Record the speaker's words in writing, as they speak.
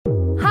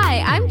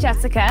I'm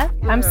Jessica.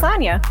 I'm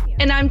Sonia.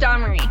 And I'm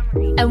Dawn-Marie.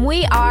 And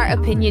we are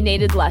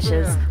Opinionated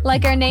Lushes.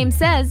 Like our name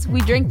says,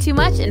 we drink too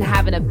much and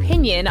have an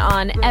opinion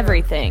on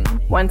everything.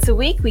 Once a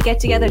week, we get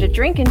together to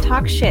drink and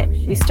talk shit.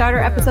 We start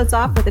our episodes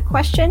off with a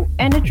question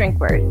and a drink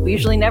word. We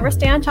usually never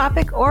stay on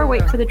topic or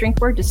wait for the drink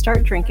word to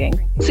start drinking.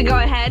 So go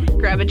ahead,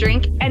 grab a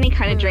drink, any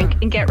kind of drink,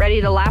 and get ready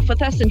to laugh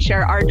with us and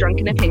share our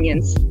drunken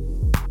opinions.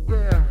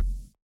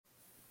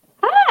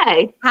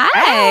 Hi.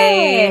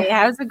 Hey,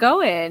 how's it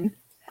going?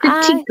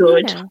 Pretty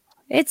good.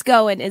 It's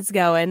going. It's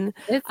going.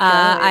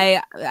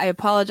 I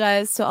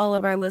apologize to all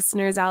of our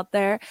listeners out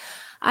there.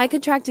 I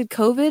contracted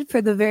COVID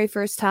for the very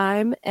first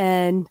time,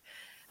 and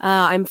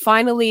I'm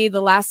finally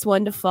the last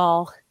one to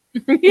fall.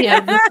 Yeah,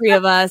 the three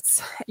of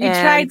us. You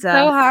tried so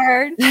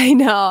hard. I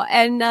know.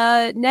 And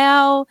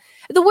now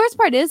the worst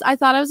part is I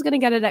thought I was going to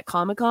get it at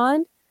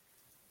Comic-Con.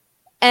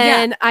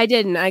 And I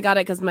didn't. I got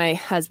it because my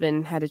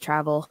husband had to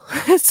travel.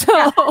 So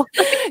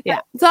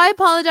I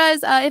apologize.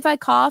 If I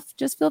cough,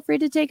 just feel free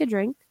to take a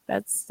drink.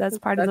 That's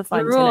part of the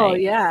fun rule.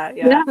 tonight. Yeah.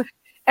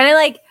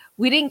 And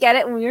we didn't get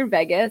it when we were in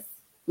Vegas.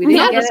 We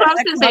didn't get it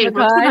at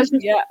Comic-Con.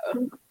 Yeah.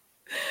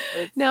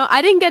 No,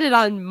 I didn't get it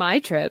on my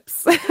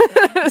trips.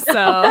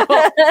 So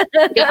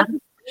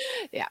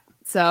yeah.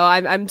 So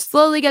I'm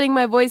slowly getting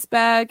my voice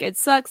back. It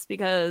sucks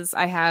because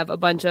I have a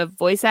bunch of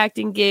voice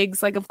acting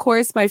gigs. Like, of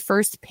course, my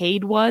first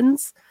paid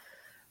ones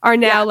are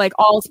now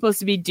all supposed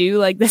to be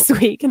due this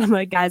week. And I'm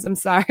like, guys, I'm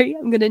sorry.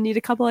 I'm going to need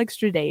a couple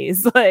extra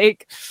days.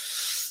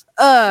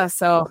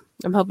 So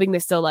I'm hoping they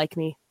still like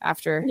me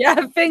after.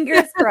 Yeah,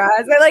 fingers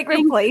crossed. They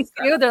replace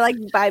you. They're like,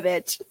 bye,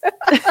 bitch.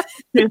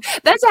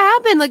 That's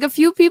what happened. A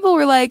few people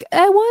were like,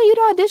 I want you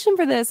to audition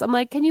for this. I'm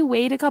like, can you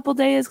wait a couple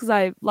days? Because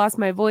I lost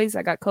my voice.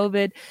 I got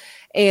COVID.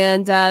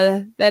 And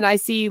then I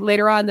see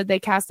later on that they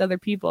cast other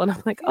people. And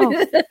I'm like,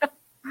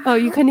 oh,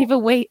 you couldn't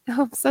even wait.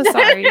 Oh, I'm so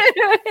sorry.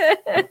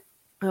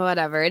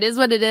 Whatever. It is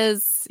what it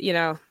is. It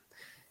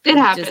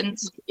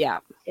happens.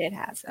 It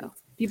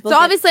happens. So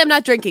obviously I'm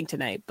not drinking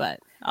tonight, but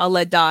I'll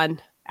let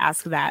Dawn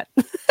ask that.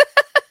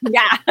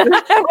 Yeah.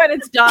 When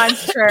it's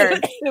Dawn's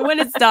turn. When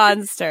it's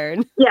Dawn's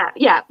turn.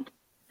 Yeah.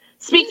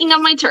 Speaking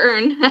of my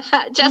turn,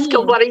 Jessica,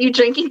 what are you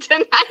drinking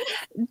tonight?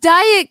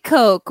 Diet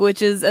Coke, which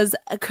is as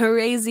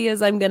crazy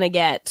as I'm gonna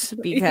get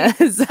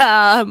because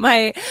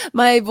my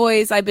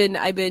voice. I've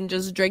been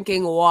just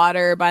drinking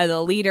water by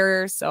the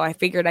liter, so I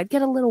figured I'd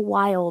get a little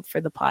wild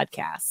for the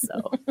podcast.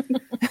 So,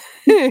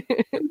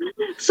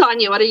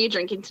 Sonia, what are you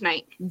drinking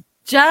tonight?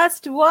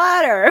 Just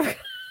water.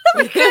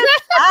 Because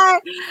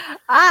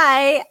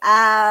I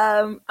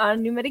am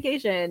on new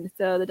medication,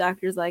 so the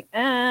doctor's like,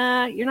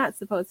 you're not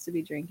supposed to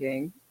be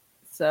drinking.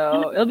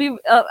 So it'll be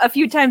a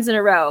few times in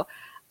a row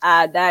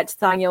that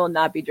Sonia will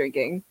not be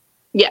drinking.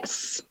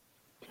 Yes.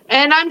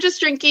 And I'm just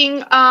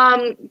drinking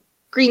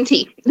green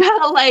tea.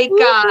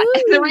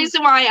 The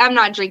reason why I'm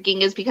not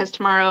drinking is because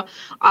tomorrow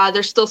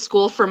there's still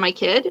school for my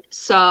kid.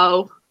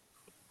 So,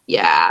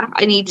 yeah,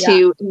 I need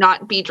to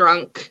not be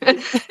drunk.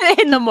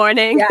 In the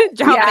morning.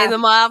 Dropping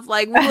them off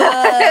whoa.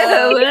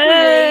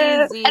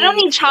 I don't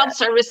need child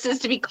services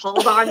to be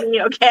called on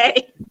me,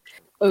 okay?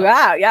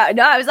 Wow, yeah.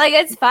 No, I was like,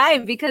 it's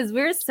fine because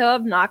we're so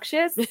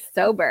obnoxious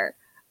sober.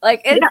 We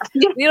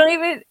don't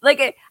even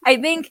it. I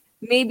think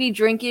maybe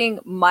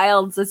drinking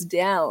milds us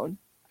down.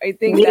 I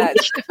think that.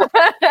 Well,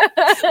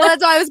 that's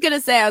what I was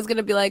gonna say. I was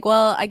gonna be like,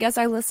 well, I guess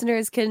our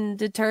listeners can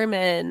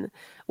determine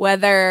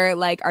whether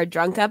our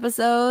drunk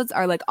episodes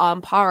are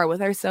on par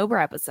with our sober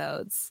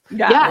episodes.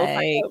 Yeah,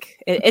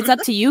 it's up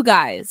to you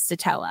guys to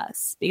tell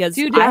us because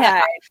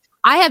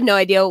I have no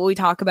idea what we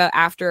talk about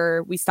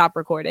after we stop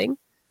recording.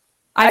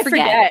 I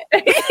forget.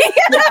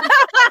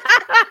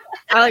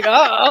 I'm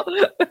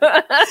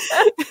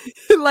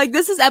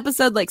this is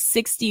episode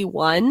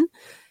 61.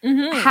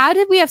 Mm-hmm. How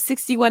did we have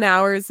 61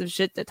 hours of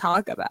shit to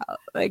talk about?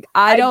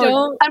 I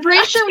don't. I'm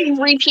pretty sure we've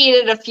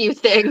repeated a few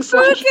things.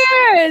 Who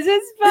cares?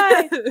 It's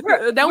fine.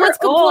 No one's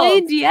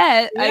complained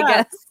yet, I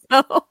guess.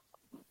 So.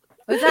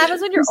 What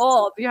happens when you're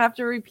old? You have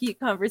to repeat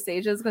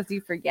conversations because you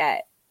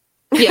forget.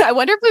 Yeah, I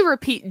wonder if we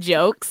repeat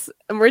jokes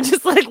and we're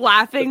just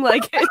laughing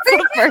it's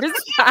the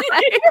first time.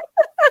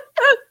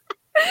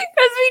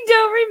 Because we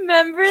don't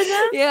remember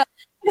them. Yeah.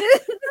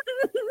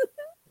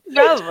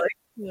 Probably.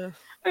 Yeah.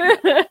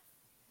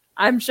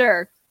 I'm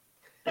sure.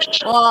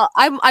 Well,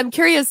 I'm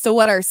curious to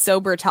what our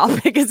sober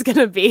topic is going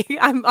to be.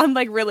 I'm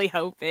really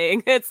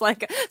hoping it's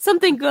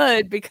something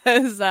good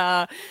because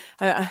I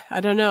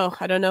don't know.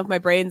 I don't know if my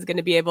brain's going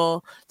to be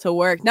able to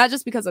work. Not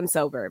just because I'm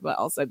sober, but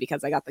also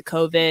because I got the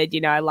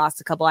COVID. I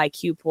lost a couple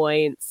IQ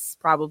points,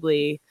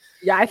 probably.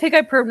 Yeah, I think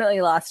I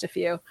permanently lost a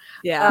few.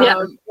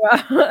 Yeah.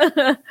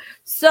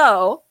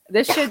 So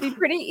this should be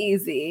pretty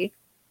easy.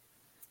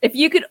 If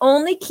you could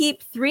only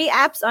keep 3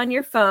 apps on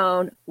your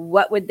phone,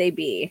 what would they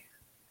be?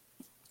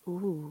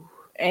 Ooh.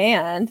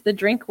 And the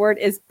drink word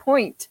is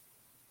point.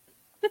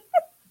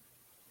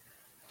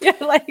 Yeah,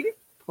 point.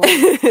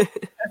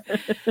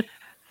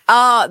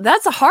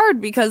 That's hard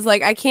because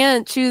I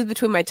can't choose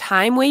between my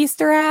time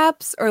waster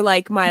apps or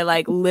my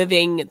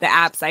living the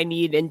apps I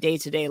need in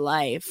day-to-day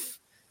life.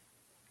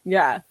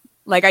 Yeah.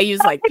 Like I use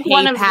like PayPal.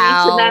 One of these,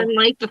 and then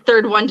like the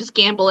third one, just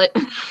gamble it.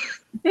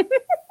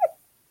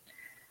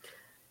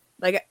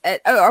 Like,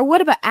 or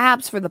what about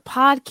apps for the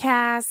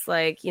podcast?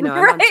 Like, I'm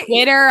on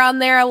Twitter on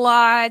there a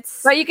lot.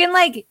 But you can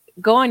like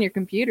go on your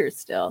computer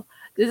still.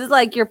 This is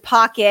like your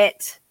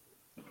pocket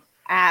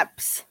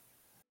apps.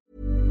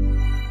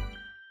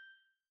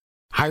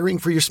 Hiring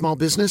for your small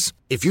business?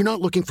 If you're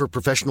not looking for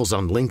professionals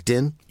on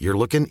LinkedIn, you're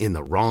looking in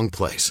the wrong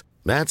place.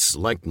 That's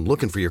like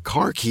looking for your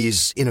car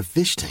keys in a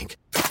fish tank.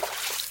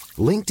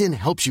 LinkedIn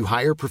helps you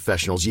hire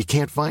professionals you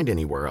can't find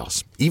anywhere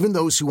else, even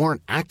those who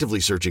aren't actively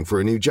searching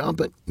for a new job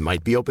but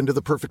might be open to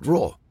the perfect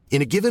role.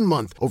 In a given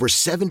month, over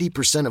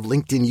 70% of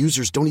LinkedIn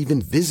users don't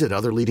even visit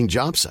other leading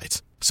job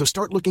sites. So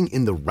start looking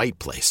in the right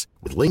place.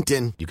 With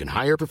LinkedIn, you can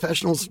hire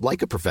professionals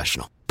like a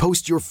professional.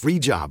 Post your free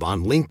job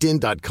on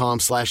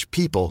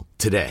linkedin.com/people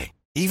today.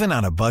 Even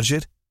on a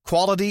budget,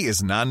 quality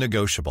is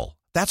non-negotiable.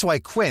 That's why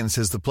Quince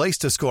is the place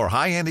to score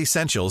high-end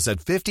essentials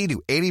at 50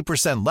 to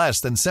 80% less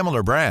than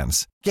similar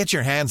brands. Get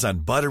your hands on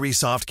buttery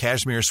soft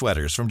cashmere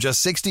sweaters from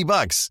just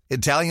 $60,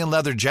 Italian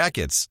leather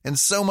jackets, and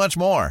so much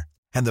more.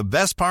 And the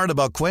best part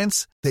about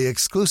Quince, they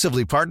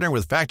exclusively partner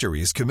with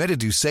factories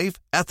committed to safe,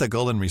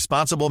 ethical, and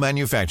responsible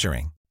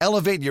manufacturing.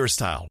 Elevate your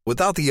style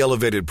without the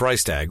elevated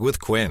price tag with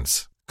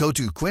Quince. Go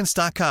to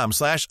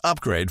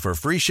quince.com/upgrade for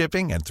free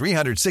shipping and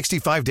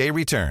 365-day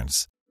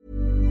returns.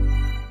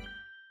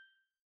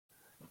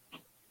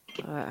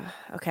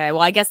 Okay,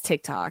 well, I guess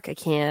TikTok. I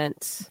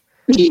can't.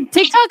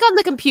 TikTok on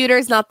the computer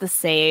is not the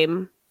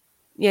same,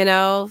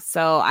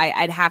 so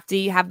I'd have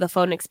to have the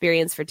phone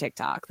experience for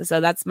TikTok. So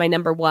that's my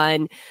number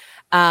one.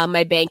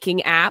 My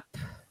banking app,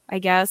 I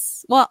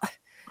guess. Well,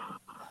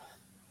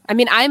 I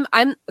mean, I'm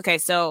okay.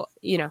 So,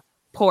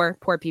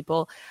 poor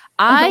people.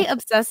 I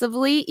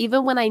obsessively,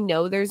 even when I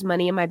know there's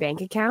money in my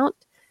bank account,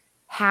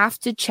 have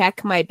to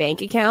check my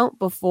bank account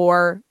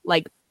before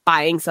like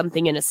buying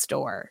something in a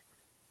store.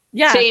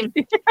 Yeah. Same.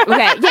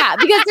 Okay. Yeah.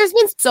 Because there's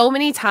been so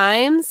many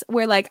times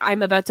where like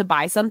I'm about to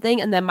buy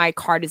something and then my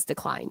card is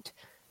declined.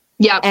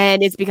 Yeah.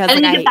 And it's because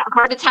and like, then you get that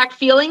heart attack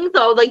feeling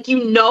though, like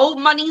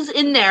money's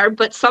in there,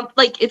 but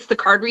it's the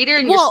card reader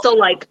and you're still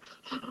like,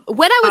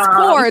 when I was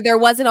poor, there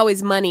wasn't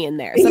always money in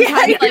there.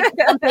 Sometimes like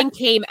something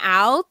came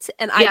out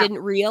and I didn't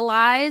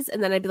realize,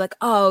 and then I'd be like,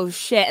 oh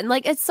shit. And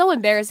like it's so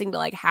embarrassing to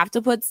like have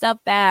to put stuff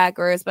back,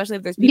 or especially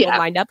if there's people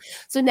lined up.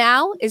 So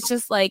now it's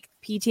just like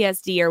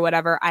PTSD or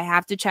whatever. I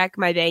have to check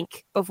my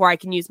bank before I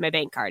can use my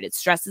bank card. It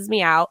stresses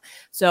me out.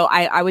 So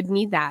I would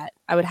need that.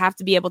 I would have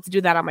to be able to do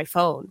that on my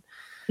phone.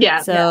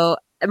 Yeah. So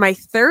my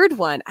third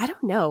one, I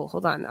don't know.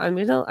 Hold on. I'm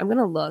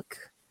gonna look.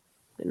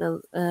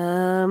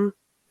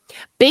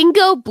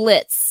 Bingo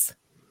Blitz.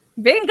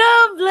 Bingo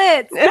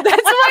Blitz. That's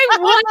my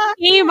one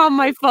game on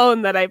my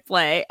phone that I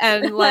play.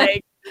 And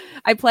like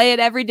I play it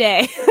every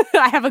day.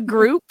 I have a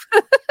group.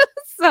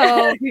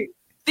 So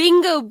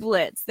Bingo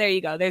Blitz. There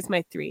you go. There's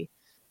my 3.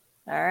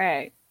 All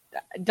right.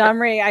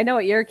 Domri, I know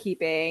what you're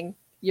keeping.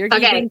 You're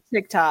keeping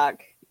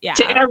TikTok. Yeah.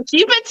 I'm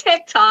keeping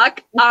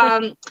TikTok.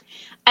 And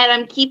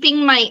I'm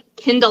keeping my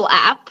Kindle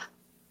app.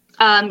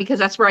 Because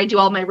that's where I do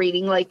all my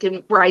reading, like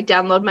where I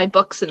download my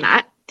books and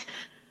that.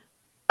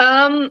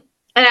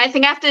 And I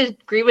think I have to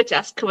agree with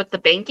Jessica with the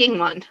banking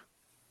one,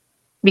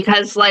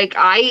 because like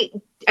I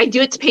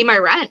do it to pay my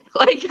rent.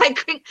 Like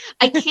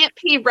I can't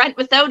pay rent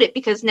without it,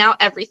 because now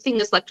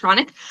everything is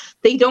electronic.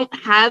 They don't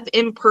have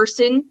in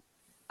person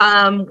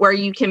where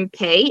you can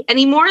pay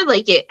anymore.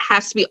 Like it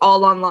has to be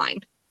all online.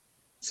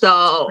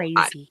 So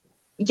crazy.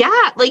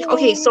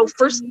 So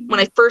when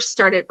I first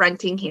started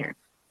renting here,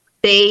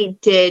 they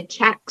did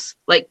checks,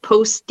 like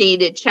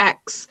post-dated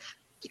checks.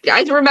 You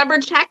guys remember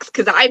checks?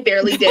 Because I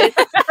barely did.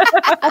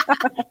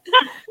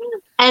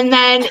 And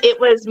then it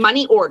was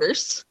money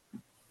orders.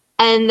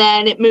 And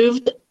then it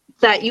moved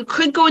that you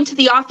could go into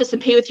the office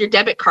and pay with your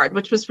debit card,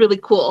 which was really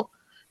cool.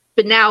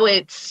 But now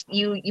it's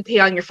you pay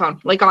on your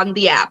phone, like on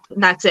the app,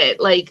 and that's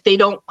it. Like they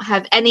don't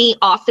have any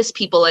office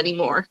people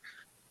anymore.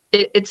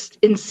 It's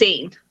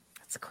insane.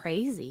 That's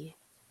crazy.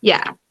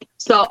 Yeah.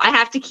 So I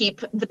have to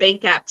keep the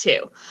bank app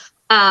too.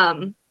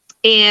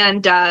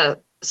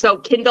 So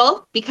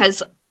Kindle,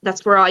 because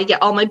that's where I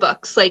get all my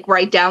books, like where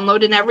I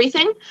download and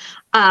everything.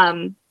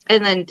 And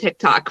then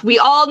TikTok. We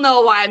all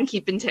know why I'm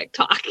keeping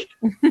TikTok.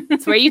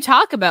 It's where you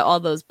talk about all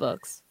those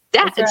books.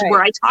 Yeah, it's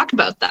where I talk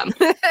about them.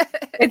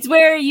 It's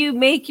where you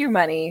make your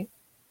money.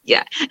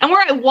 Yeah. And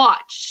where I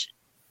watch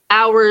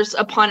hours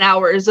upon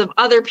hours of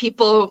other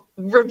people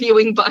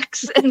reviewing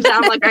books. And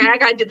I'm like, I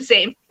gotta do the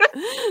same.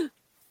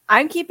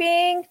 I'm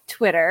keeping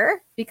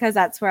Twitter because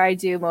that's where I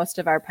do most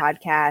of our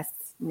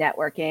podcasts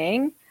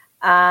networking.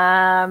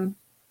 And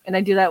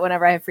I do that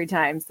whenever I have free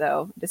time.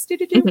 So just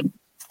do.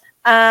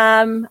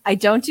 I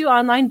don't do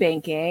online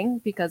banking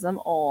because I'm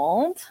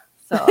old.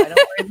 So I don't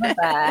worry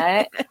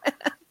about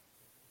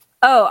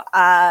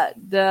that.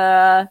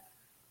 The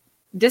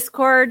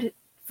Discord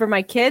for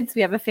my kids.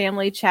 We have a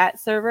family chat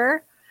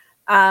server.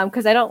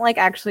 Because I don't like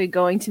actually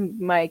going to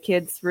my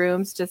kids'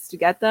 rooms just to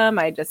get them.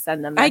 I just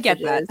send them messages. I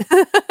get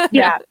that.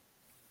 Yeah.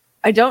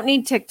 I don't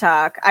need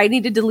TikTok. I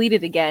need to delete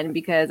it again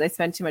because I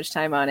spent too much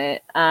time on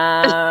it.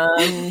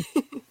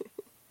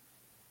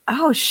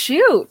 Oh,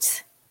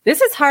 shoot.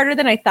 This is harder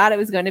than I thought it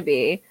was going to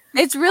be.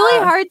 It's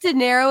really hard to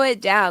narrow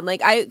it down.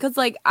 Because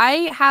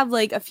I have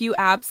like a few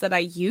apps that I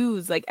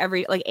use like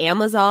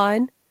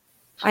Amazon.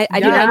 I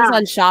do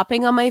Amazon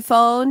shopping on my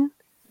phone.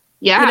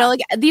 Yeah. You know, like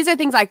these are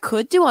things I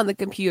could do on the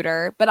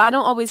computer, but I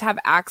don't always have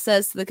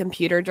access to the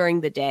computer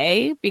during the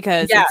day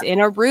because it's in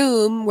a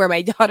room where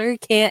my daughter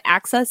can't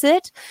access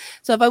it.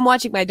 So if I'm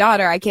watching my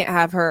daughter, I can't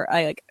have her,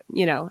 I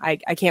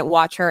can't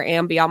watch her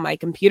and be on my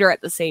computer at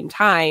the same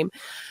time.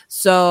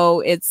 So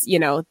it's,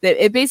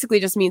 it basically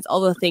just means all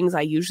the things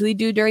I usually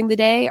do during the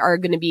day are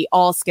going to be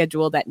all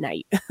scheduled at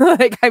night.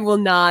 Like I will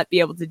not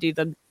be able to do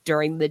them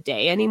during the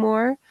day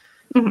anymore.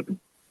 Mm-hmm.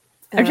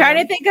 I'm trying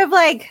to think of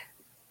like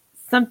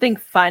something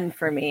fun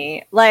for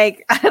me,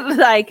 like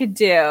that I could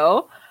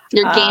do.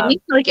 Your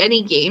gaming, like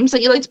any games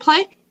that you like to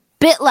play?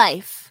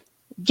 BitLife.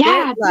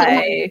 Yeah,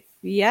 BitLife.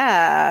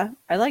 Yeah,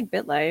 I like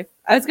BitLife.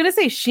 I was gonna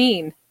say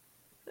Sheen.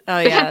 Oh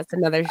yeah, that's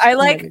another. I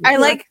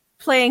like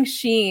playing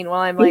Sheen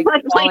while I'm like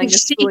falling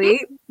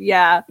asleep.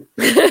 Yeah.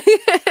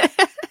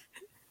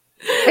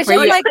 It's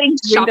like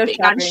shopping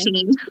on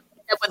Sheen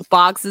with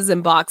boxes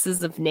and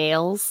boxes of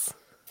nails.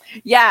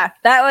 Yeah,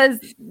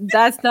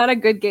 that's not a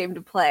good game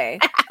to play,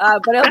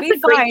 but it'll be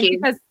fine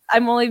because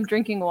I'm only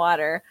drinking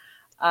water.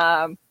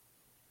 I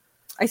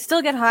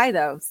still get high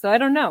though, so I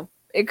don't know.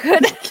 It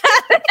could.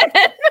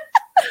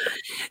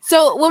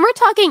 So when we're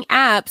talking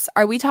apps,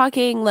 are we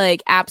talking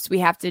like apps we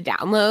have to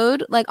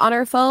download like on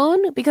our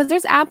phone? Because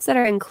there's apps that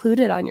are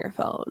included on your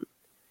phone.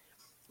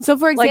 So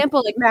for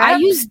example, like I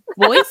use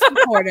voice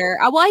recorder.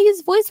 I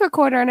use voice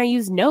recorder and I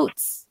use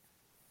notes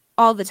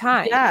all the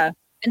time. Yeah.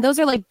 And those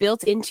are like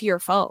built into your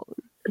phone.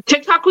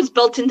 TikTok was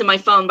built into my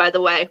phone, by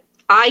the way.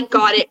 I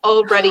got it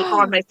already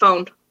on my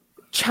phone.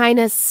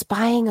 China's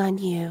spying on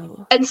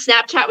you. And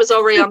Snapchat was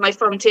already on my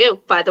phone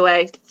too, by the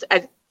way.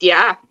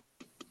 Yeah,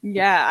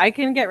 I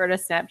can get rid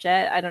of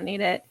Snapchat. I don't need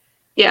it.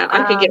 Yeah,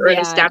 I could get rid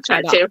of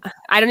Snapchat too.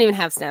 I don't even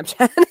have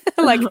Snapchat.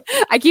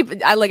 I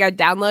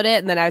download it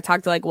and then I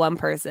talk to like one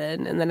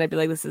person and then I'd be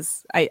like,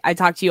 I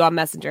talk to you on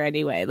Messenger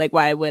anyway. Like,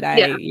 why would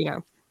I,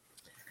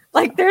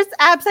 Like there's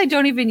apps I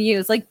don't even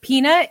use. Like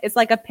Peanut is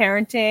like a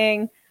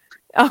parenting.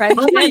 Oh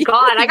my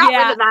God. I got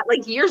rid of that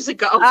like years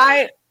ago.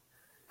 I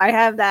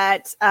have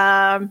that.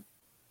 I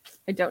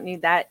don't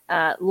need that.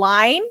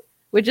 Line,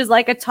 which is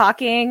like a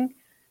talking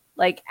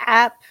like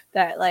app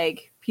that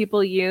like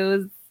people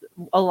use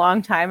a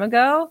long time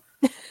ago.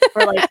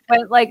 Or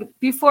like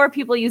before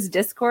people used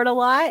Discord a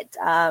lot.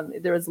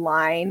 There was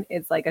Line.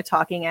 It's like a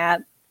talking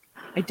app.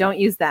 I don't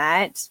use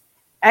that.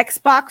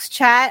 Xbox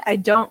chat, I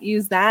don't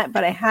use that,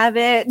 but I have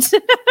it.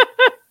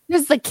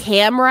 There's the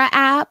camera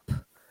app.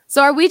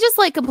 So are we just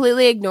like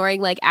completely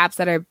ignoring like apps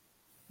that are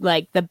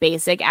like the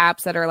basic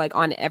apps that are like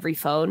on every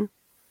phone?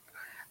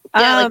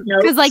 Yeah,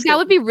 because like that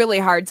would be really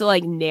hard to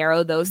like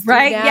narrow those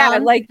right down. Yeah,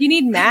 like you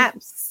need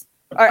maps.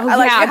 Or you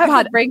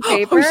have to bring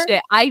paper. Oh,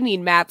 shit. I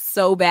need maps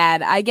so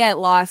bad. I get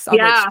lost on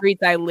like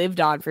streets I lived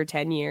on for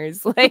 10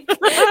 years. Like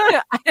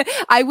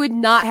I would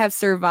not have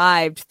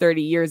survived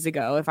 30 years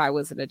ago if I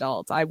was an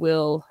adult. I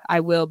will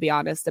be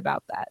honest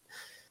about that.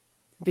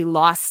 Be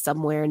lost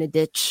somewhere in a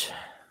ditch.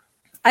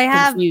 I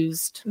have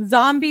confused.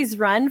 Zombies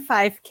Run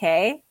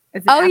 5K.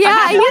 Oh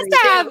yeah, I used to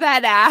have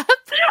that app.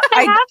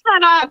 I have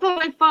that app on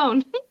my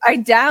phone. I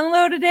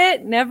downloaded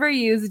it, never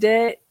used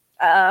it.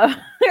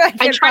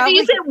 I tried to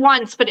use it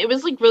once, but it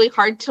was like really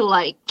hard to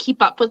like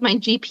keep up with my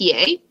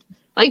GPA,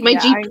 like my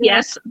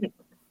GPS,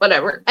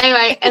 whatever.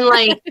 Anyway, and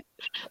like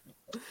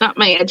not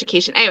my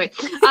education. Anyway,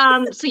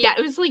 so yeah,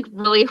 it was like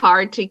really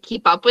hard to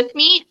keep up with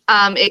me.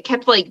 It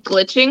kept like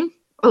glitching,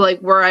 like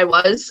where I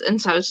was,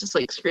 and so I was just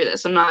like, screw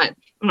this. I'm not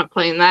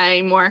playing that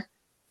anymore.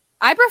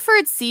 I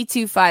preferred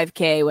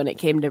C25K when it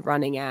came to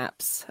running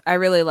apps. I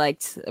really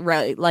liked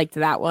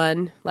that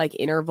one, like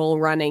interval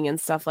running and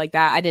stuff like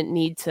that. I didn't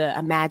need to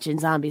imagine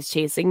zombies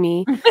chasing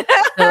me to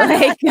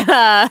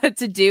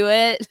do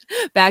it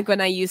back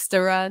when I used to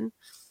run.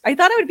 I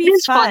thought it would be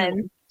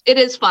fun. It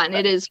is fun.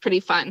 It is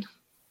pretty fun.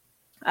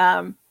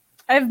 I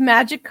have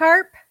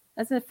Magikarp.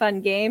 That's a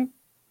fun game.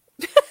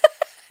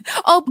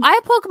 Oh, I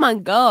have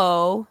Pokemon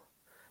Go.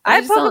 I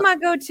have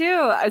Pokemon Go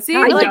too. See,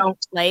 I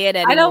don't play it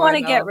anymore. I don't want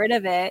to get rid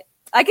of it.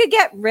 I could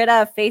get rid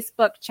of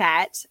Facebook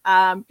chat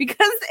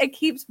because it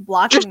keeps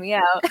blocking me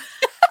out.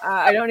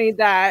 I don't need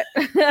that.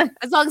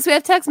 As long as we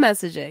have text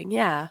messaging.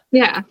 Yeah.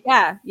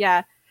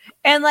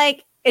 And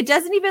like, it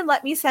doesn't even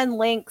let me send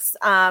links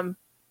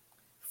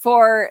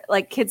for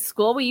like kids'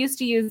 school. We used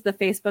to use the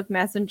Facebook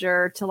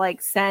Messenger to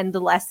like send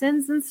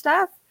lessons and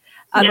stuff.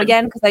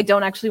 Again, because I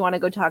don't actually want to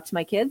go talk to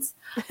my kids.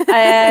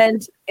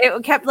 And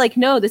it kept like,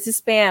 no, this is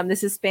spam.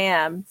 This is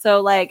spam.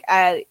 So like,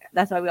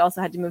 that's why we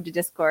also had to move to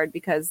Discord,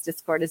 because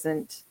Discord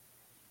isn't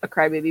a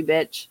crybaby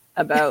bitch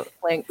about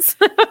links.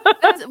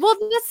 That's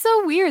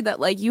so weird that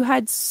like you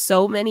had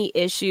so many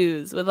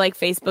issues with like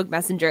Facebook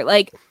Messenger.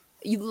 Like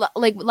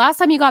last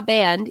time you got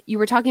banned, you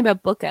were talking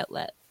about Book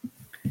Outlet.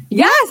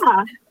 Yes.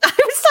 I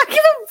was talking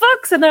about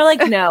books and they're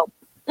like, no.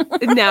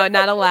 No,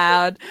 not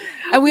allowed.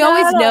 And we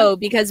always know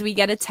because we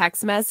get a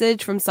text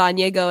message from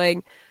Sonia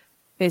going,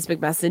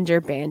 Facebook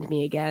Messenger banned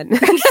me again.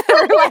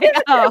 We're like,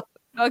 oh,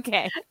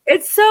 okay.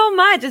 It's so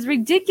much. It's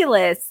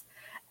ridiculous.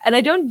 And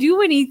I don't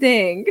do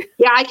anything.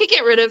 Yeah, I could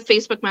get rid of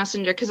Facebook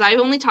Messenger because I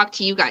only talk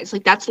to you guys.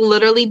 Like, that's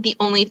literally the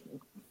only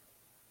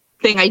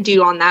thing I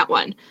do on that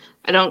one.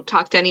 I don't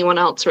talk to anyone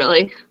else,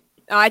 really.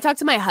 Oh, I talk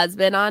to my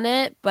husband on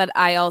it, but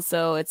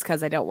it's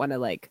because I don't want to,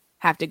 like,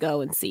 have to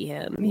go and see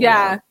him.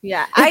 Yeah.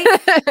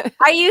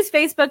 I use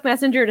Facebook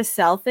Messenger to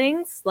sell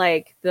things,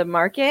 like the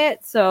market.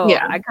 So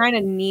yeah. I kind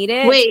of need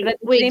it.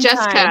 Wait,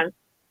 Jessica,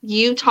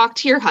 you talk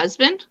to your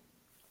husband?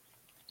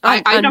 I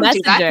don't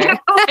Messenger. do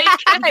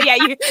that.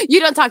 Yeah, you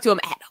don't talk to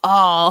him at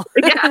all.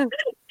 Yeah.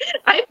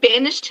 I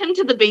banished him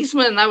to the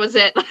basement and that was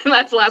it.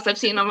 That's the last I've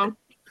seen of him.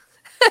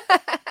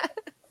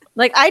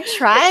 Like, I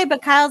try,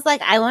 but Kyle's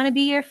like, I want to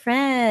be your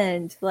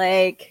friend.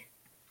 Like,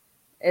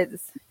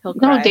 he'll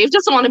cry. No, Dave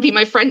doesn't want to be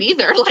my friend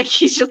either. Like,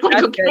 he's just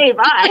like, okay,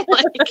 bye.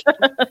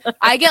 Like,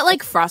 I get,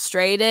 like,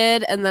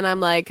 frustrated, and then I'm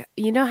like,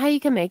 you know how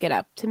you can make it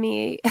up to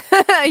me?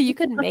 You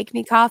could make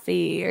me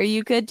coffee, or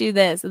you could do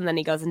this. And then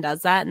he goes and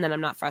does that, and then I'm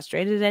not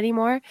frustrated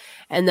anymore.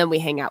 And then we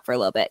hang out for a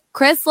little bit.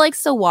 Chris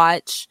likes to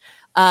watch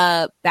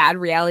bad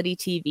reality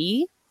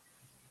TV.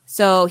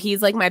 So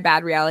he's, like, my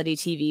bad reality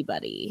TV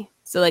buddy.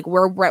 So, like,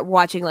 we're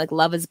watching, like,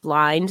 Love is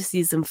Blind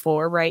season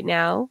 4 right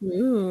now.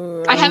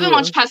 Ooh. I haven't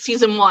watched past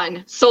season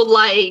 1. So,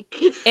 like...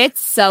 It's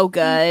so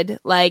good.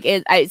 Like,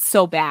 it's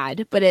so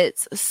bad, but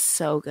it's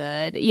so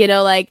good. You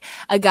know, like,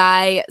 a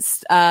guy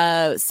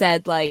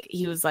said, like,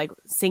 he was, like,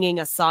 singing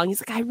a song.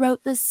 He's like, I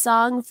wrote this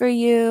song for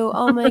you.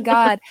 Oh, my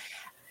God.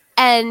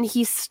 And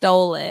he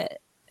stole it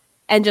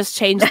and just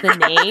changed the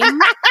name.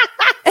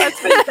 That's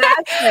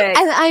fantastic.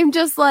 And I'm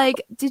just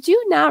like, did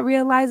you not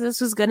realize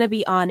this was going to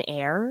be on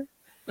air?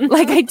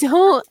 Like, I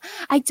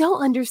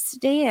don't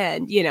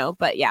understand, you know,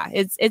 but yeah,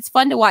 it's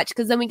fun to watch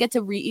because then we get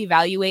to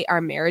reevaluate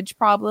our marriage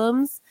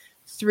problems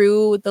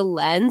through the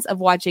lens of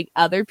watching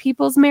other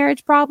people's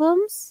marriage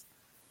problems.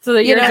 So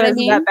that yours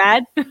isn't that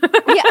bad?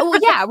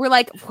 Yeah, we're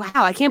like, wow,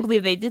 I can't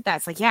believe they did that.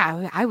 It's like,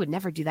 yeah, I would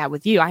never do that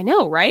with you. I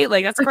know, right?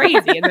 Like, that's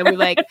crazy. And then we're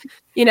like,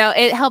 you know,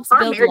 it helps our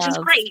build marriage love. is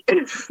great.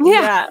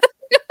 Yeah.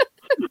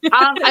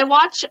 I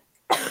watch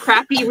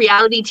crappy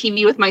reality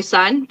TV with my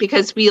son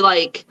because we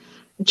like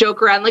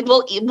joke around. Like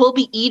we'll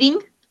be eating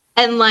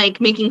and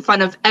like making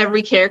fun of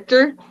every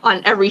character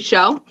on every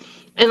show,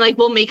 and like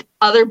we'll make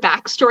other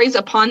backstories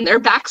upon their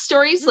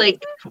backstories.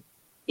 Like,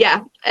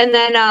 yeah. And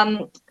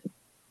then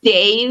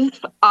Dave,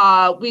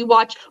 we're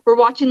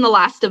watching The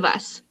Last of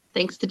Us.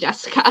 Thanks to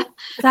Jessica.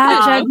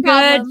 Such a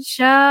good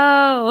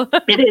show.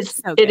 It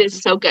is. It is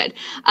so good.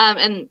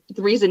 And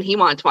the reason he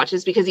wanted to watch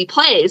is because he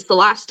plays The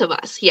Last of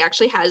Us. He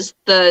actually has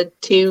the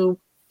 2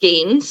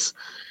 games,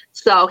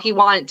 so he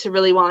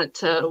really wanted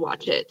to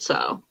watch it.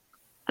 So,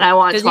 and I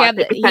wanted to watch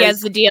it. He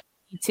has the DLC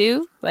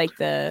too, like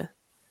the.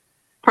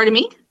 Pardon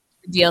me.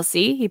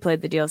 DLC. He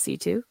played the DLC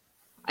too.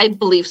 I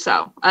believe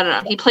so. I don't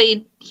know. He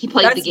played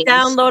That's the games.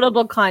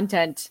 Downloadable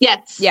content.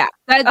 Yes. Yeah.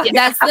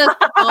 That's the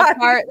small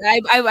part.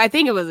 I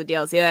think it was a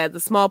DLC. The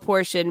small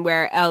portion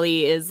where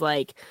Ellie is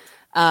like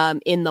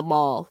in the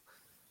mall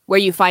where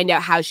you find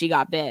out how she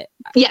got bit.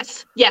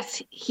 Yes.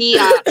 He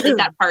played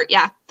that part.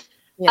 Yeah.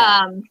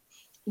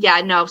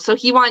 No. So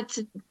he wanted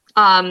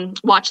to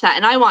watch that,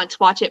 and I want to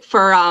watch it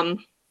for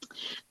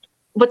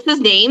what's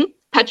his name?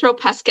 Petro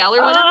Pascal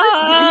or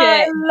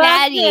whatever.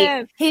 Daddy.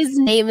 Him. His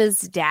name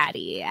is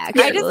Daddy,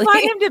 actually. I just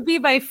want him to be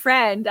my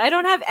friend. I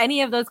don't have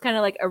any of those kind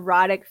of like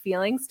erotic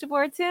feelings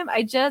towards him.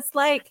 I just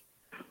want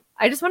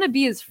to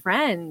be his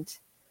friend.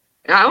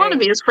 I want to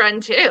be his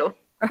friend too.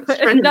 His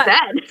friend is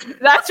dead.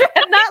 That's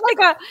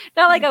right.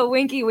 Not like a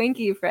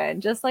winky friend,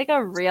 just like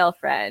a real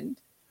friend.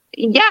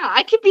 Yeah,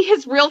 I could be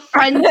his real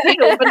friend too,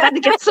 but then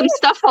to get some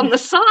stuff on the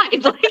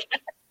side. Like,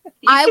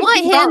 I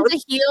want him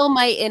to heal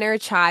my inner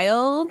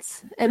child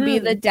and be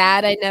the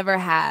dad I never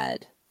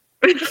had.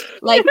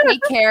 Like,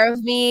 take care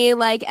of me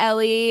like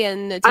Ellie,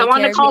 and take I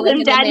want to call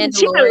him Daddy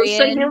too. So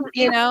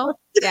you know?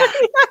 Yeah.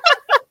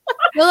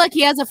 Well, look,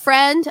 he has a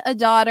friend, a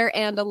daughter,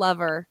 and a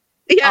lover.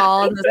 Yeah.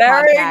 All in this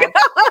podcast.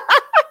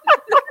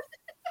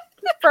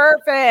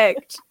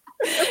 Perfect.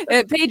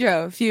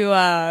 Pedro, if you're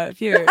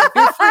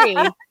free,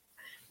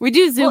 we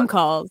do Zoom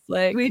calls.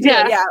 Like we do.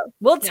 Yeah.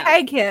 We'll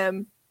tag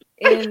him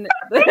in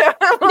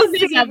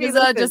this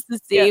episode just to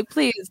see. Yeah.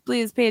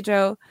 Please,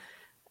 Pedro.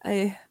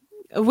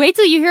 Wait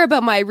till you hear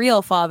about my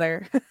real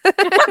father.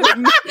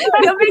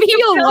 Maybe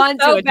you'll want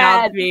to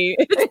adopt me.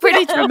 It's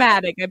pretty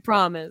traumatic, I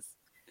promise.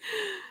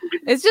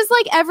 It's just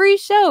like every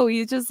show.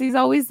 He's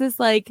always this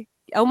like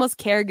almost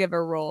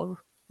caregiver role.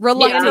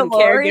 Reluctant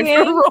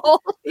caregiver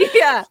role.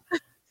 Yeah.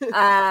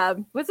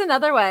 What's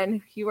another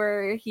one? He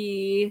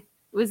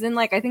was in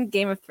like I think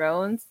Game of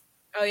Thrones.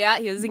 Oh yeah,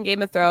 he was in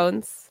Game of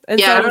Thrones. And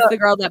so was the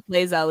girl that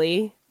plays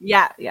Ellie.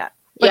 Yeah.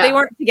 But they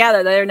weren't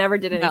together. They never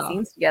did any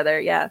scenes together.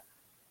 Yeah.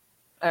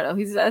 I don't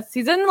know.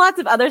 He's in lots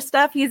of other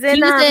stuff. He's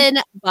in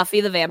Buffy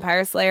the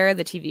Vampire Slayer,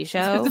 the TV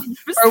show,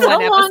 for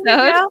one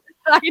episode.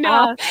 I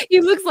know.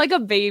 He looks like a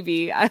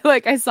baby.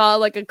 I saw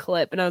like a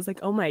clip and I was like,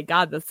 oh my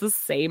God, that's the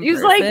same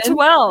He's person. like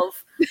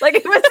 12. Like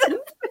it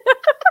wasn't.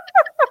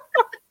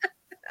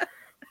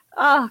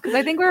 Oh, because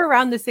I think we're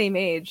around the same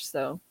age.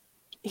 So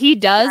he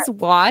does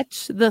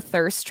watch the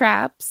thirst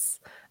traps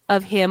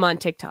of him on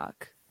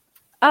TikTok.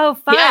 Oh,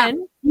 fun. Yeah.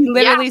 He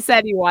literally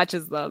said he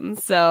watches them.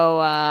 So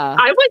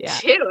I would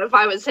too if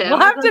I was him. We'll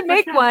have to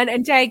make one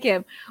and tag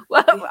him.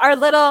 Well, our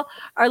little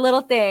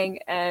thing.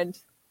 And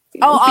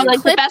I'll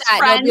like clip the best that.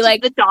 friend, Be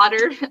like, the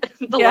daughter.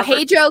 The lover.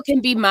 Hey Joe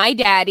can be my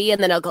daddy,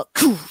 and then I'll go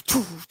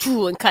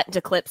and cut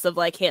into clips of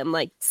like him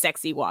like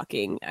sexy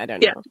walking. I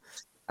don't know.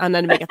 I'm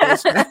not to make a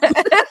thirst trap.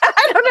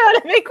 I don't know how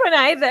to make one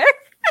either.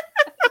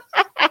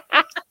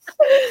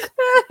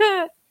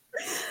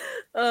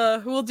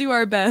 We'll do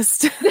our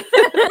best.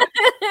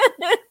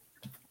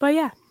 But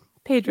yeah,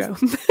 Pedro.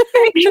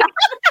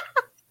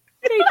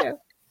 Pedro.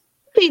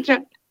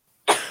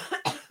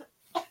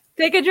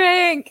 Take a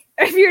drink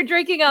if you're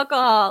drinking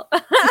alcohol.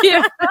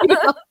 Yeah.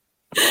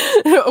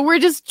 We're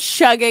just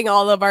chugging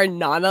all of our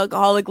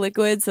non-alcoholic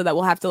liquids so that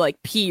we'll have to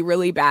like pee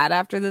really bad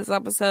after this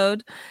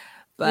episode.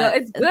 But no,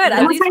 it's good.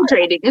 At least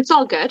hydrating. It's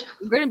all good.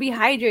 We're going to be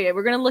hydrated.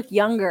 We're going to look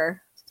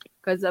younger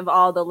because of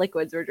all the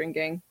liquids we're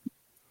drinking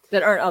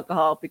that aren't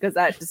alcohol, because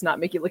that does not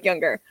make you look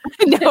younger.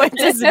 No, it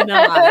does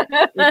not.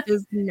 It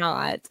does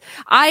not.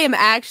 I am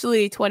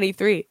actually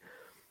 23.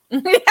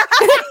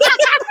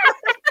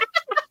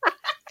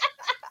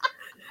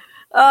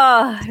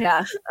 Oh,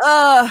 yeah.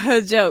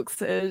 Oh, jokes.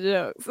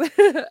 You're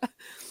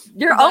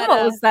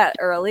almost that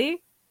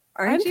early,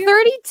 aren't you?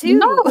 32.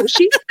 No,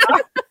 she's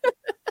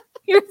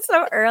You're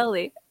so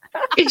early.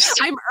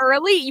 I'm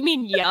early? You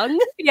mean young?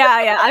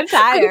 Yeah, I'm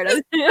tired.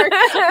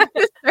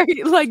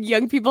 Like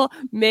young people,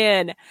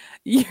 man,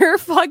 you're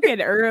fucking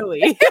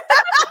early.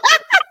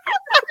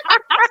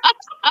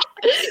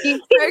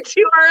 You're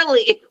too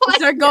early.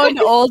 Start going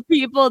to old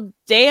people.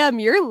 Damn,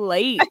 you're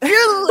late.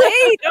 You're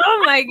late.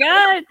 Oh my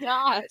God.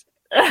 God.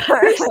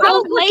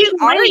 How late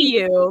are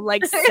you?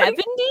 Like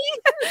 70?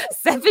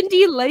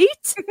 70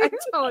 late?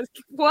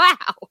 Wow.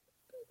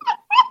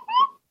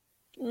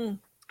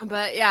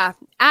 But yeah,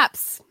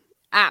 apps.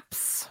 I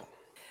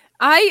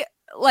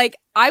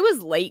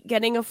was late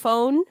getting a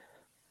phone.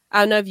 I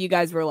don't know if you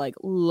guys were like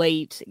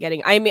late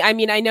getting. I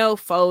mean, I know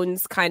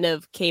phones kind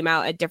of came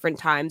out at different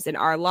times in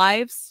our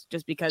lives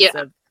just because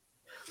of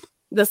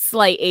the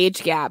slight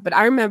age gap. But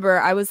I remember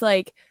I was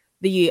like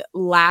the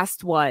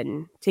last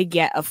one to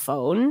get a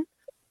phone,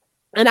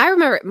 and I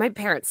remember my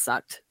parents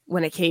sucked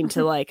when it came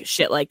to like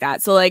shit like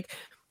that. So like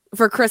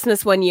for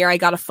Christmas one year, I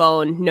got a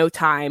phone, no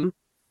time.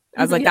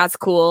 I was like, that's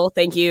cool.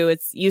 Thank you.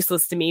 It's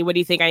useless to me. What do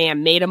you think I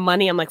am? Made of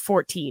money? I'm like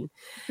 14.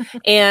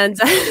 And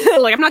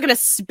like, I'm not going to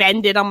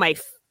spend it on my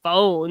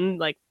phone,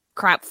 like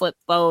crap flip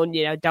phone,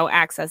 don't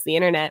access the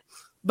internet.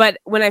 But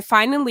when I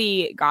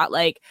finally got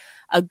like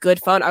a good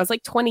phone, I was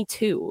like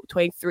 22,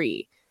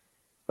 23.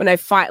 When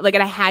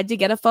and I had to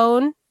get a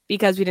phone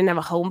because we didn't have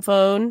a home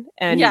phone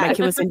and my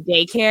kid was in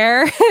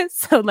daycare.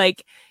 So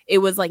like, it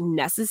was like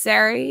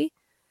necessary.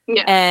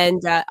 Yeah.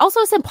 And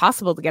also it's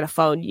impossible to get a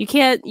phone. You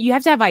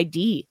have to have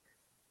ID.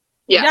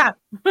 Yeah.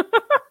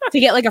 To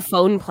get like a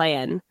phone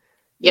plan.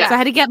 Yeah. So I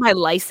had to get my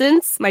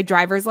license, my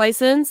driver's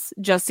license,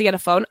 just to get a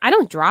phone. I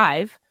don't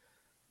drive.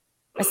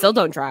 I still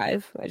don't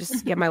drive. I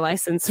just get my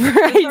license for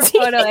ID.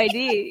 Photo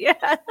ID.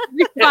 Yeah.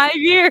 5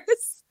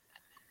 years.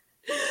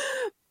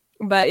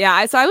 But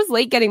yeah, so I was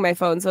late getting my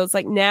phone. So it's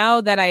like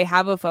now that I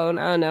have a phone,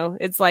 I don't know.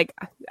 It's like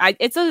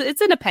it's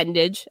an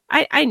appendage.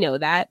 I know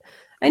that.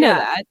 I know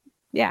that.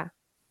 Yeah.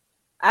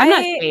 I'm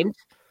not ashamed.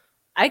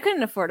 I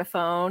couldn't afford a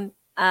phone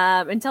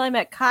until I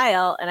met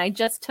Kyle, and I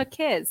just took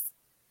his.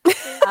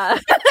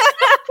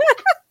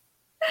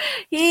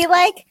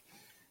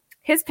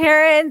 His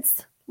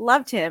parents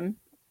loved him.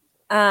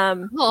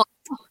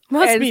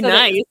 Must be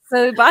nice.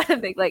 So we bought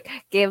him,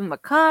 gave him a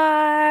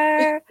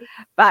car,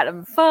 bought him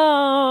a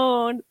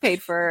phone,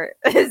 paid for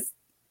his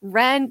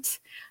rent.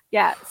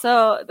 Yeah,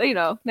 so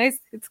nice.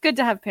 It's good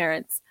to have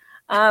parents.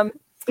 I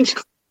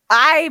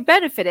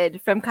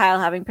benefited from Kyle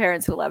having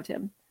parents who loved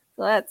him.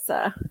 So that's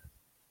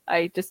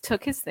I just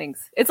took his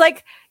things. It's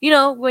like,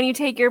 when you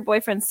take your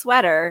boyfriend's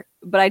sweater,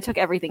 but I took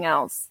everything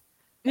else.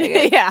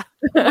 Yeah.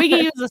 We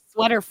can use a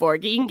sweater for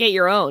it. You can get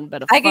your own,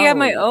 but I can get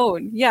my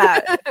own.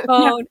 Yeah.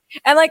 Phone.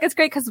 And it's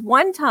great because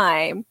one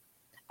time,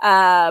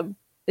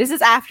 this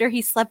is after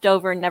he slept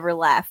over and never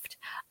left.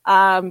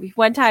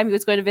 One time he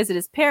was going to visit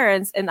his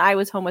parents and I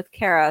was home with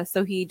Kara.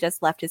 So he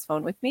just left his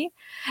phone with me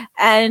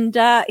and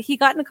he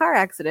got in a car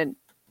accident.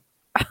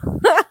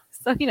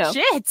 So,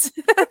 shit.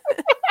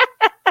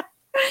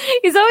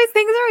 Things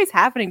are always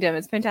happening to him.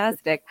 It's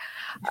fantastic.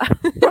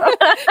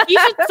 You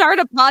should start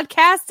a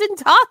podcast and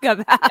talk about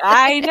it.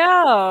 I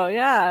know.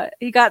 Yeah.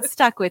 He got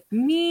stuck with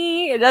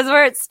me. That's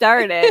where it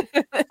started.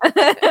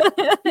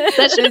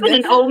 That should have been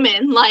an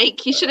omen.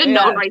 He should have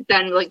known right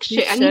then.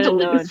 Shit, I need to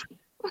lose.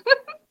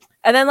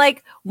 And then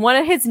one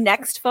of his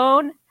next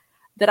phone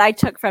that I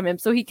took from him.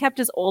 So he kept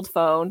his old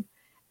phone,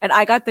 and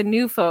I got the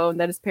new phone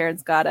that his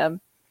parents got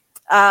him.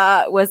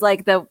 Was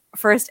like the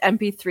first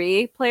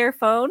MP3 player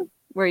phone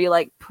where you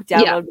like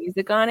download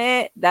music on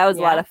it. That was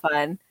a lot of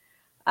fun.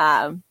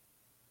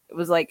 It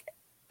was like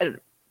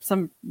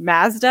some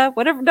Mazda,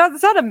 whatever. No,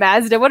 it's not a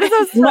Mazda. What is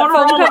those?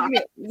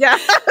 Motorola. Yeah,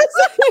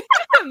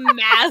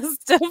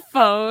 Mazda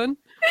phone.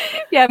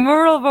 Yeah,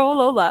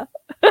 Motorola.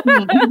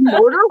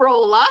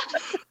 Motorola.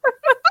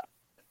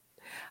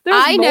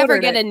 I never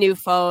get a new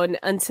phone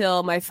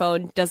until my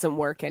phone doesn't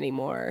work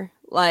anymore.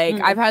 Like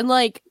I've had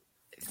like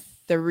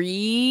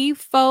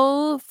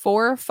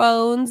 4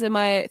 phones in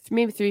my,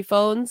 maybe 3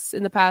 phones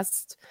in the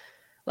past,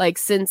 like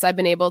since I've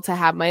been able to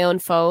have my own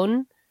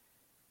phone.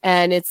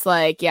 And it's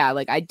like, yeah,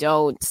 like I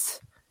don't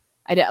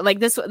like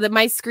this.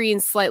 My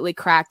screen's slightly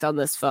cracked on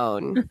this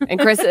phone, and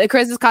Chris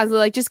is constantly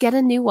like, just get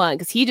a new one,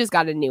 because he just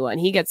got a new one.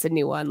 He gets a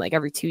new one like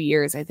every 2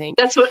 years, I think.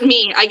 That's what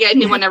I get a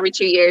new one every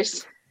 2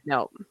 years.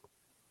 No,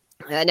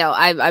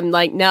 I'm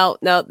like, no,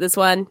 this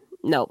one,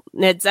 no.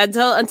 It's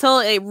until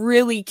it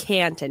really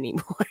can't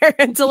anymore.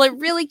 Until it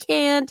really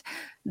can't,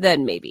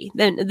 then maybe,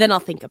 then I'll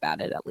think about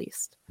it at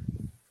least.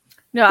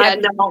 No,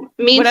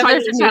 me and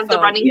Sonia just have the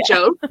running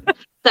joke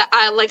that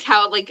I like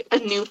how like a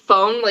new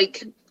phone,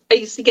 like I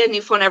used to get a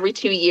new phone every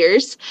 2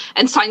 years,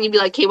 and Sonia would be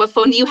like, "Hey, what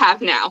phone do you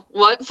have now?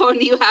 What phone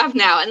do you have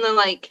now?" And then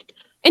like,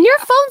 and your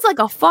phone's like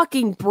a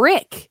fucking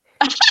brick.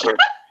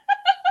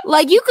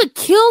 Like you could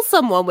kill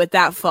someone with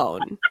that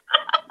phone.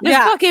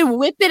 Just fucking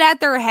whip it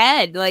at their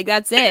head. Like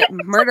that's it.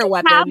 Murder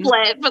weapon.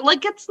 Tablet, but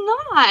like it's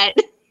not.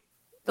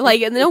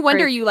 Like, no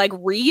wonder you like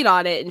read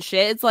on it and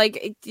shit. It's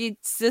like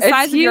it's the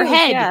size of your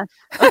head. Yeah.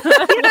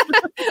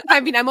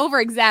 I mean, I'm over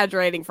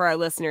exaggerating for our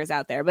listeners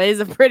out there, but it's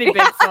a pretty big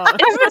phone.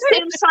 It's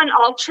the Samsung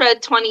Ultra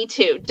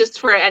 22.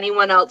 Just for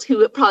anyone else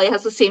who probably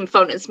has the same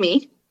phone as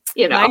me,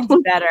 you know. Mine's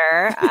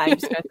better. I'm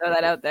just gonna throw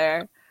that out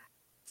there.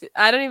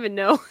 I don't even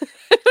know.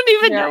 I don't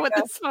even know what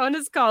this phone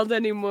is called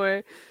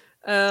anymore.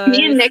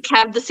 Me and Nick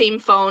have the same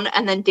phone,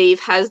 and then Dave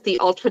has the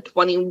Ultra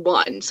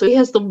 21, so he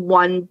has the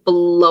one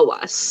below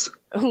us.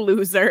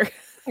 Loser.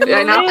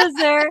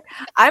 Loser.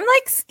 I'm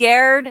like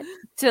scared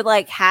to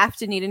like have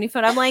to need a new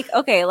phone. I'm like,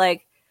 okay,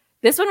 like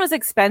this one was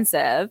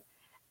expensive,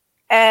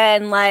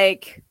 and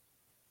like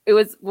it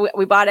was,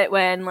 we bought it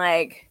when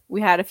like we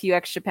had a few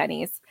extra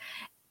pennies,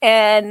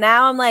 and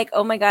now I'm like,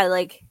 oh my god,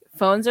 like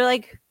phones are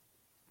like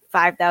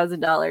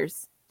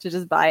 $5,000 to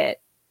just buy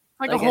it,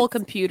 like a whole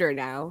computer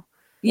now.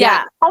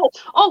 Yeah.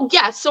 Oh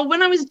yeah. So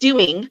when I was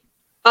doing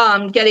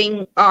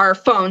getting our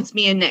phones,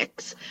 me and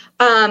Nick's,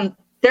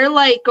 they're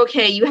like,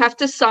 okay, you have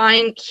to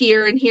sign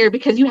here and here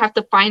because you have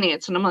to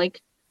finance. And I'm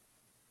like,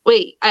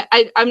 wait,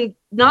 I'm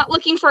not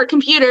looking for a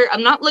computer.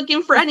 I'm not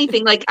looking for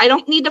anything. Like, I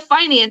don't need to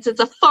finance.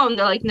 It's a phone.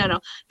 They're like, no,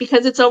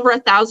 because it's over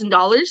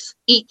 $1,000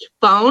 each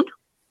phone,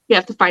 you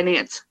have to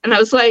finance. And I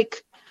was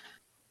like,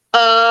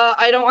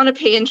 I don't want to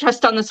pay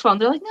interest on this phone.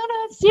 They're like, no,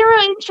 it's 0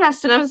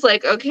 interest. And I was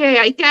like, okay,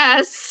 I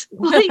guess.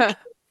 Like,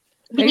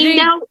 you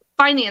now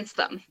finance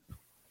them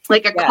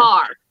like a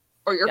car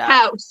or your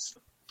house.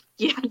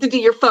 You have to do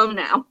your phone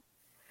now.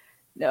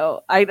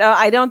 No,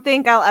 I don't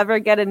think I'll ever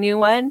get a new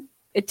one.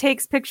 It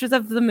takes pictures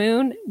of the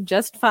moon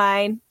just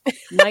fine.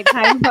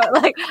 Nighttime, but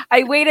like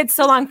I waited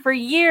so long for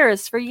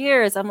years.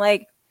 I'm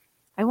like,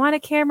 I want a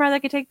camera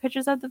that could take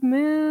pictures of the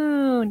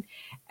moon.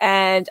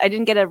 And I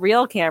didn't get a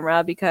real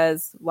camera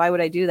because why would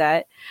I do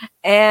that?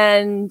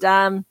 And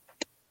I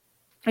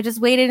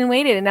just waited.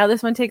 And now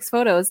this one takes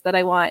photos that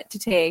I want to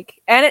take.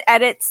 And it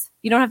edits.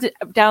 You don't have to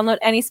download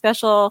any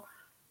special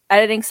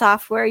editing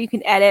software. You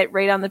can edit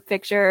right on the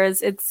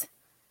pictures. It's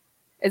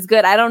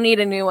good. I don't need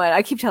a new one.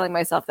 I keep telling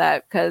myself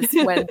that because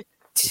when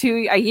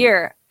a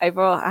year, I've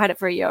had it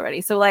for a year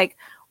already. So like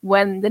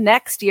when the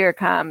next year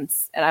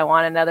comes and I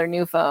want another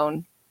new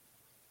phone,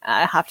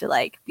 I have to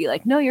like be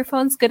like, no, your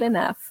phone's good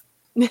enough.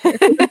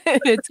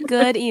 It's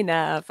good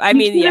enough. I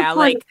mean, yeah,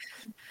 like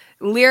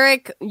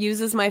Lyric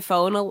uses my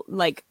phone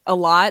a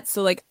lot.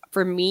 So like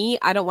for me,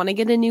 I don't want to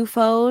get a new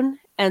phone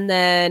and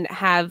then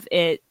have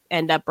it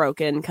end up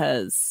broken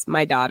because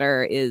my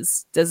daughter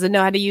doesn't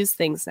know how to use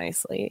things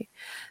nicely.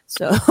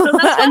 So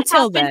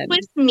until then,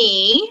 with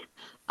me,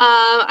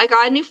 I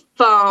got a new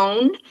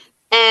phone,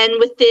 and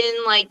within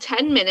like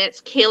 10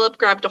 minutes, Caleb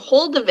grabbed a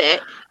hold of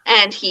it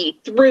and he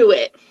threw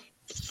it.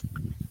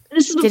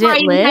 This is before I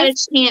even had a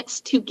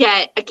chance to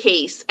get a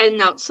case. And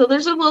no, so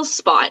there's a little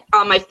spot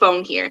on my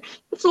phone here.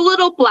 It's a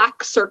little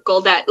black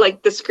circle that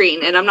like the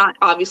screen, and I'm not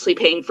obviously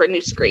paying for a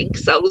new screen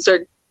because those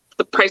are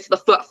the price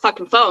of the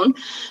fucking phone.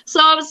 So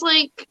I was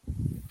like,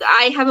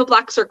 I have a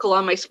black circle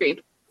on my screen.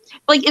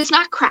 Like, it's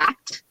not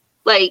cracked.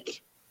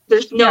 Like,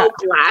 there's no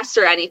glass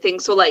or anything.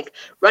 So like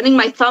running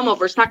my thumb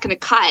over, it's not going to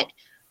cut.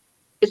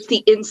 It's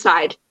the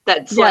inside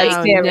that's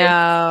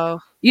no.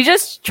 You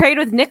just trade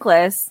with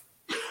Nicholas.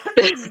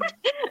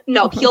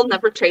 No, he'll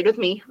never trade with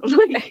me.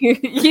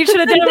 You should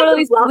have done it while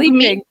he's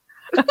sleeping.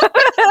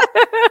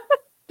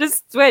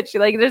 Just switch.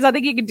 Like, there's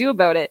nothing you can do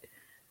about it.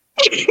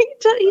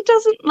 He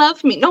doesn't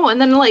love me. No, and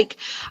then like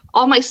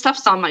all my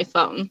stuff's on my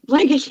phone.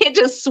 Like I can't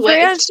just switch.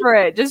 Transfer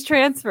it. Just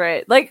transfer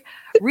it. Like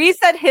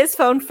reset his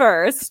phone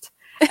first,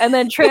 and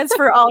then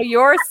transfer all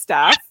your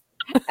stuff,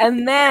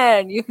 and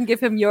then you can give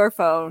him your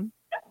phone.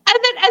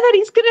 And then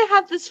he's gonna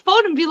have this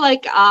phone and be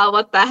like,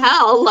 what the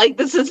hell? Like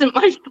this isn't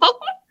my phone.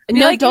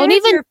 No, like, don't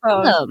even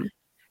phone. tell him.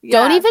 Yeah.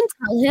 Don't even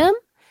tell him.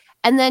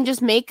 And then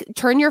just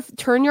turn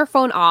your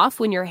phone off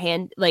when your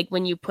hand, like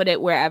when you put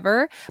it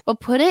wherever, but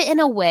put it in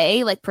a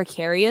way like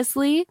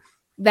precariously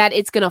that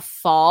it's gonna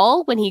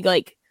fall when he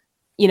like,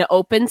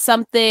 opens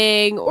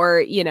something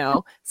or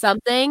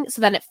something, so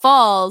then it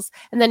falls,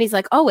 and then he's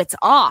like, oh, it's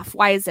off.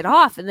 Why is it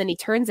off? And then he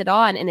turns it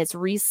on and it's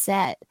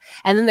reset,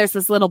 and then there's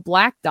this little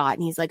black dot,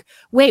 and he's like,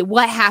 wait,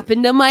 what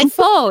happened to my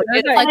phone?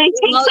 And like, he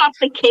takes off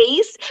the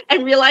case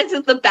and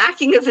realizes the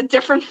backing is a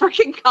different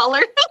freaking color.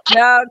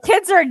 No,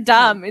 kids are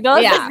dumb.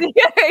 Yeah.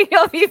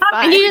 You'll be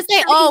fine. And you just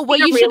say, oh, well,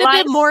 you should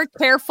have been more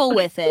careful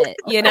with it,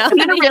 And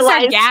then you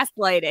start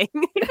gaslighting.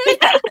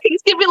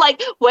 He's gonna be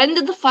like,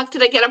 when the fuck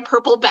did I get a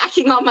purple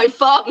backing on my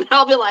phone? And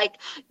I'll be like,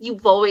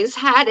 you've always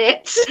had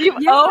it.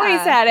 You've always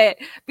had it.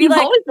 You've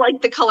always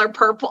liked the color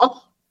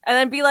purple. And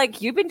then be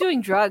like, you've been doing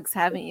drugs,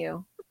 haven't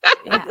you?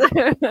 Yeah.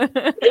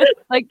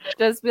 Like,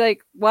 just be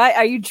like, what?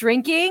 Are you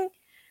drinking?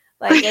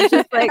 Like, it's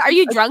just like, are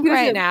you drunk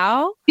right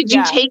now? Did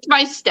you take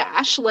my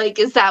stash? Like,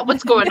 is that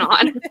what's going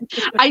on?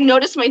 I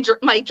noticed my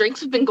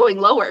drinks have been going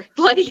lower.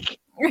 Like,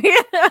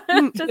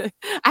 I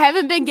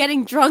haven't been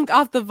getting drunk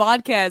off the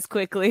vodka as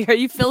quickly. Are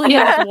you filling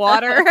it with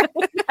water?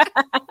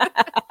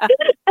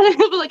 And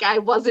I'm like, I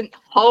wasn't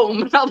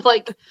home. And I'm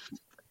like,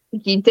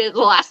 you did the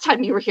last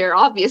time you were here,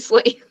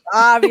 obviously.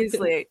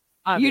 Obviously.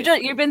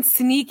 You've been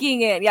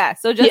sneaking in. Yeah.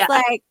 So just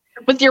like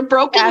with your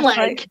broken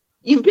leg,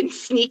 you've been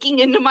sneaking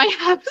into my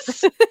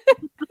house,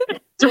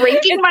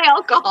 drinking my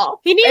alcohol.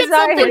 He needed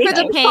something for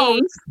the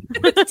pain.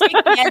 Take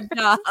the edge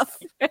off.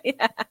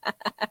 Yeah.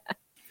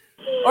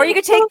 Or you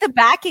could take the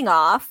backing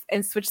off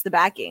and switch the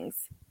backings.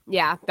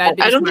 Yeah,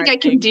 I don't think I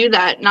can do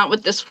that. Not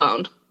with this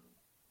phone.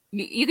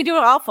 You can do it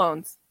on all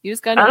phones. You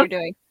just gotta know what you're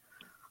doing.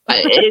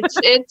 I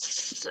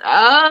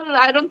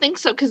don't think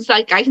so, because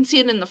like I can see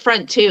it in the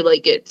front too.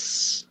 Like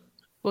it's.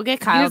 We'll get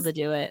Kyle to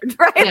do it.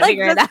 Right? Like,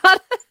 figure it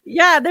out.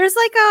 Yeah, there's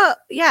like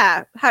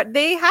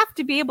they have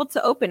to be able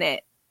to open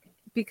it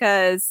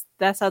because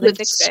that's how they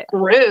fix it.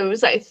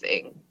 Screws, I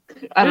think.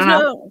 I don't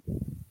know.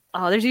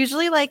 There's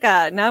usually like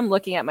now I'm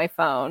looking at my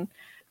phone.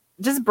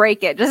 Just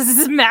break it.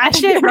 Just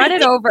smash it. Run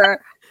it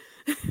over.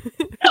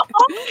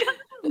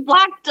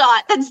 Black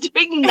dot that's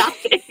doing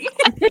nothing.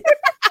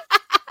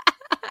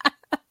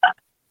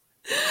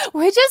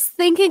 We're just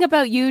thinking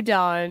about you,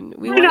 Dawn.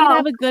 We want you to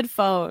have a good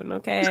phone,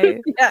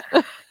 okay? Yeah.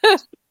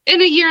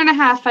 In a year and a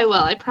half, I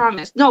will. I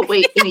promise. No,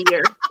 wait, in a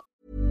year.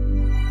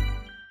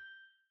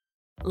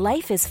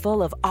 Life is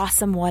full of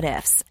awesome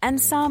what-ifs, and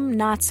some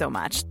not so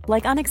much,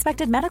 like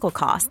unexpected medical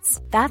costs.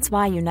 That's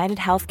why United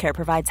Healthcare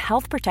provides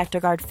Health Protector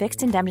Guard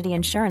fixed indemnity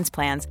insurance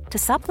plans to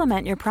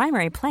supplement your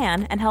primary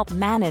plan and help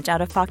manage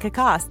out-of-pocket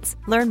costs.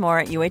 Learn more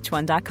at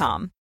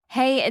uh1.com.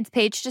 Hey, it's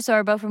Paige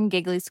DeSorbo from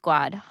Giggly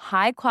Squad.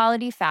 High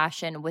quality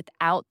fashion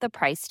without the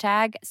price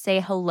tag. Say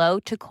hello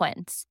to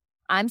Quince.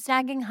 I'm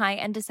snagging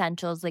high-end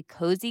essentials like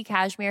cozy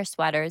cashmere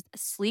sweaters,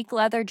 sleek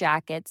leather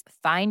jackets,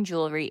 fine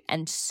jewelry,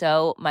 and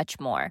so much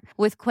more.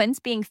 With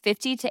Quince being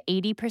 50 to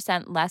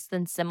 80% less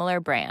than similar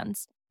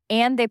brands.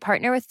 And they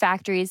partner with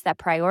factories that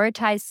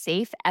prioritize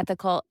safe,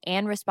 ethical,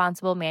 and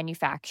responsible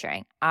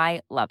manufacturing.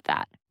 I love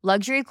that.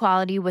 Luxury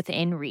quality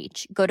within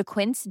reach. Go to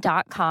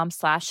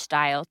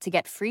quince.com/style to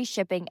get free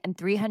shipping and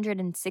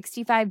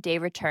 365-day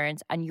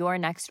returns on your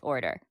next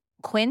order.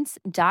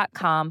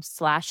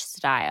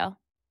 Quince.com/style.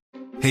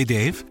 Hey,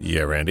 Dave.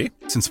 Yeah, Randy.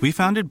 Since we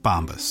founded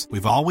Bombas,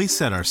 we've always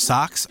said our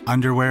socks,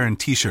 underwear, and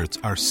T-shirts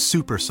are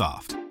super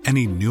soft.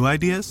 Any new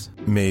ideas?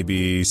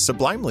 Maybe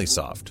sublimely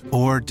soft.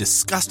 Or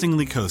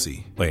disgustingly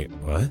cozy. Wait,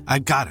 what? I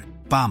got it.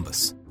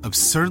 Bombas.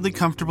 Absurdly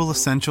comfortable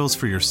essentials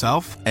for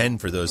yourself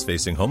and for those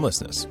facing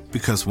homelessness.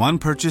 Because one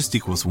purchased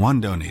equals one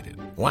donated.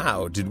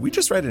 Wow, did we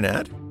just write an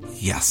ad?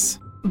 Yes.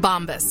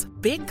 Bombas.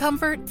 Big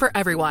comfort for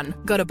everyone.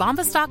 Go to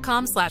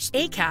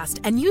bombas.com/ACAST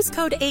and use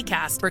code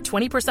ACAST for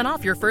 20%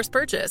 off your first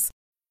purchase.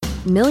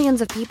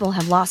 Millions of people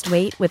have lost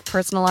weight with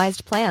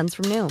personalized plans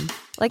from Noom.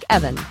 Like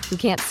Evan, who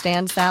can't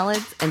stand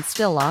salads and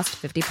still lost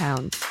 50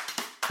 pounds.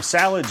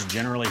 Salads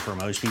generally for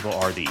most people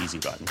are the easy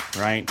button,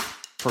 right?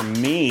 For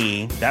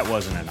me, that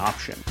wasn't an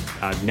option.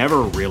 I never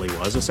really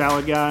was a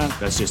salad guy.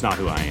 That's just not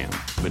who I am.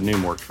 But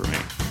Noom worked for me.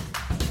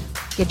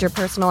 Get your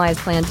personalized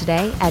plan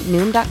today at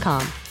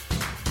Noom.com.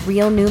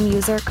 Real Noom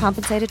user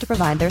compensated to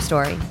provide their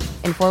story.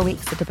 In 4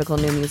 weeks, the typical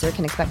Noom user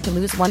can expect to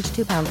lose 1 to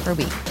 2 pounds per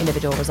week.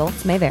 Individual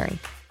results may vary.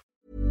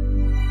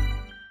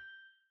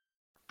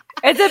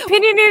 It's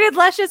Opinionated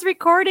Luscious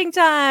recording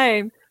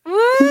time. Woo!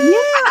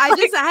 Yeah, I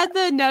just had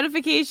the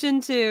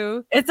notification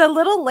too. It's a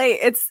little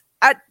late. It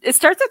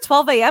starts at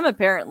 12 a.m.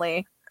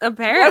 apparently.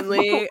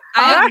 Apparently.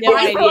 I have no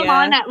idea.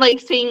 On at like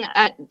saying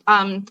at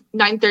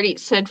 9:30 it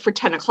said for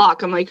 10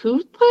 o'clock. I'm like,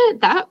 who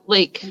put that?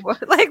 Like why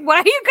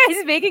are you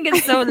guys making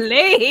it so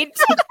late?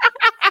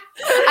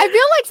 I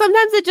feel like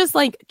sometimes it just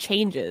like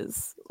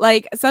changes.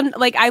 Like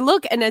I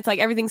look and it's like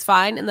everything's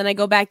fine, and then I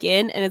go back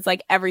in and it's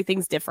like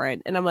everything's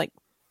different, and I'm like,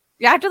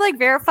 you have to like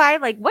verify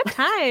like what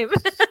time.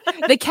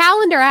 The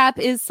calendar app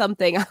is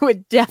something I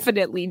would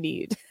definitely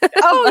need.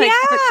 Oh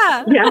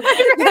yeah.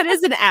 That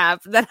is an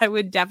app that I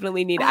would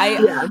definitely need.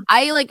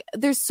 I like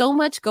there's so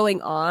much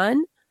going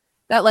on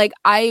that like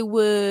I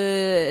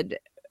would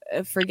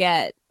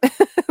forget.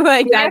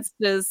 Like that's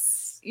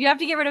just you have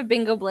to get rid of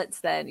Bingo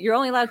Blitz then. You're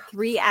only allowed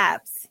 3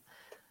 apps.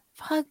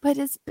 Fuck, but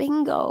it's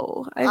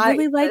bingo. I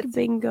really like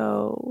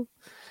bingo.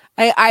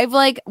 I've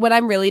like when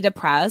I'm really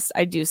depressed,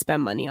 I do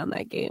spend money on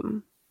that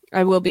game.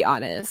 I will be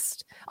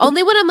honest.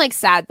 Only when I'm like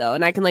sad though,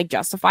 and I can like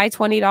justify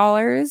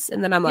 $20,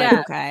 and then I'm like,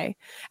 okay.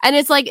 And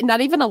it's like not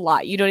even a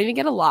lot. You don't even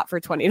get a lot for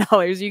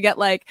 $20. You get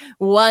like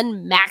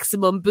 1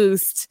 maximum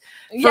boost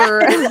for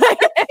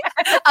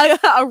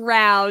a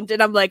round,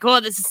 and I'm like,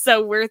 oh, this is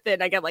so worth it.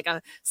 And I get like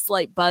a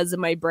slight buzz in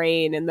my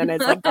brain, and then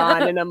it's like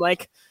gone, and I'm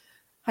like,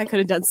 I could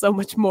have done so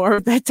much more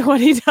with that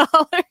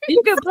 $20.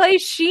 You could play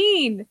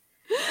Sheen.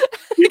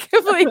 You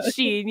can play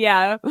Sheen,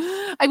 yeah.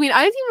 I mean,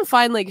 I don't even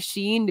find like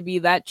Sheen to be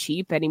that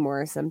cheap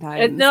anymore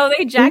sometimes. No,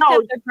 they jacked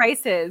up the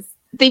prices.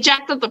 They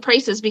jacked up the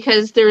prices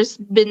because there's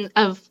been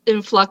an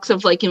influx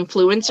of like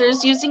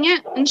influencers using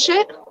it and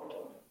shit.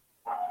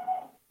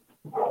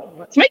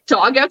 It's my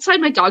dog outside.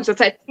 My dog's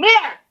outside.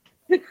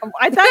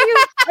 I thought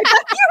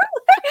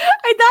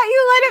you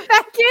let it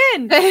back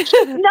in.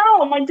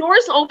 No, my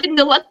door's open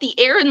to let the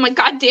air in my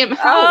goddamn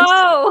house.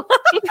 Oh.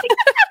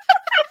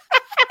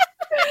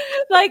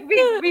 Like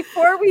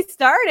before we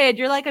started,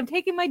 you're like, I'm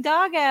taking my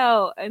dog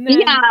out, and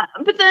then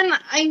but then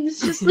I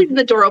was just leaving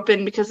the door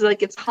open because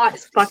like it's hot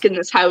as fuck in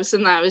this house,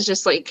 and I was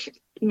just like,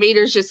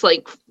 Mater's just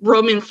like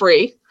roaming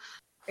free.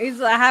 He's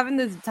having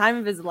the time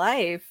of his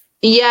life.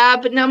 Yeah,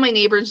 but now my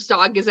neighbor's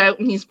dog is out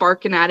and he's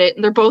barking at it,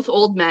 and they're both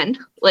old men.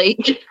 Like,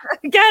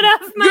 get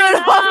off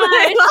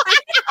my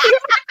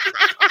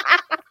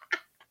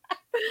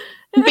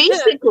lawn!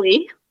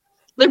 Basically,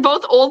 they're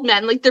both old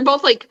men. Like they're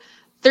both like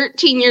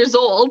 13 years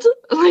old,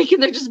 like,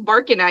 and they're just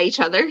barking at each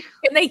other.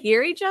 Can they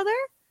hear each other?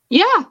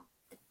 Yeah.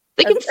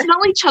 They can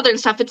smell each other and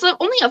stuff. It's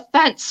only a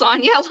fence,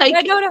 Sonia. Like,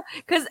 I don't know,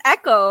 because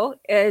Echo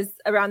is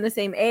around the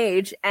same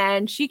age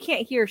and she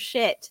can't hear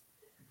shit.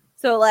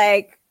 So,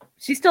 like,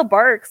 she still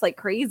barks like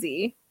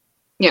crazy.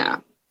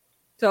 Yeah.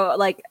 So,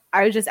 like,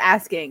 I was just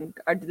asking,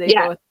 do they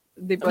both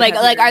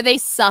like are they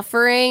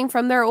suffering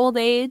from their old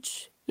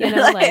age? You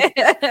know, like,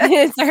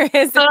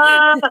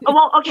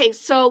 well, okay,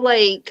 so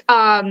like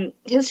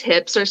his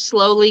hips are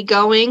slowly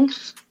going,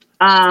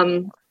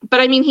 but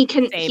I mean he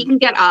can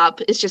get up.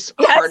 It's just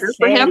harder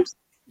for him.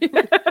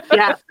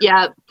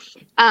 yeah.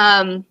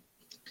 And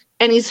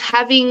he's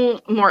having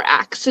more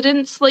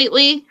accidents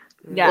lately.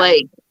 Yeah,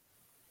 like,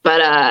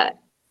 but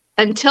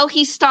until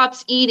he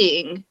stops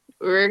eating,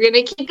 we're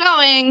gonna keep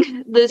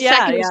going. The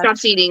second he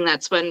stops eating,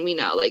 that's when we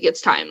know like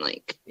it's time.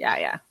 Like,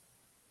 yeah.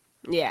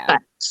 But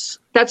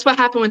that's what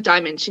happened with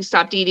Diamond. She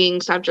stopped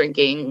eating, stopped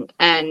drinking,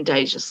 and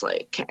I just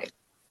like, okay.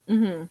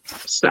 Mm-hmm.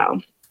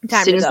 So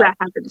as soon as that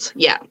happens,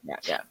 yeah.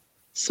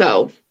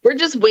 So we're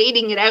just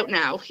waiting it out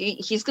now.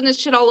 He's gonna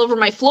shit all over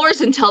my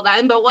floors until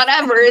then, but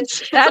whatever.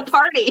 It's a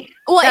party.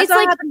 Well, it's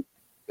like,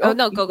 oh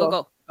no,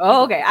 go.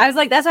 Oh, okay. I was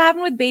like, that's what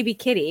happened with baby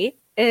Kitty.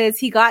 Is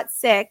he got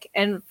sick,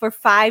 and for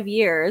 5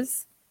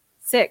 years,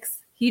 6,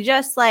 he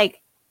just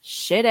like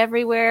shit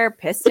everywhere,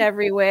 pissed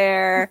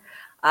everywhere.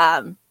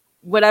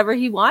 Whatever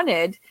he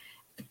wanted,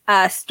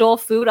 stole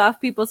food off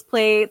people's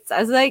plates.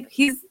 I was like,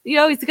 he's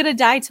gonna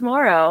die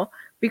tomorrow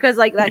because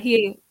like that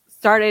he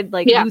started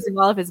like losing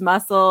all of his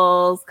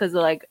muscles because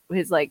of like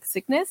his like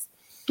sickness.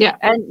 Yeah,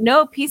 and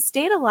nope, he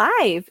stayed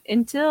alive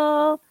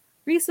until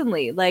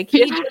recently. Like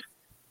he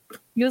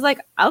was like,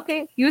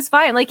 okay, he was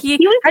fine. Like he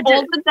was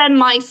older than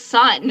my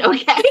son.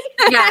 Okay,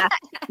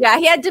 yeah,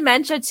 he had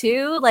dementia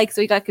too. Like so,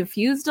 he got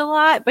confused a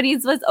lot, but he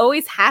was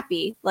always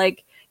happy.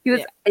 Like.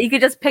 You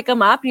could just pick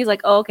him up and he's like,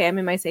 oh, okay, I'm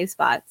in my safe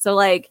spot. So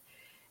like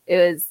it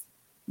was,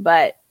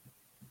 but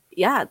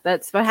yeah,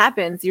 that's what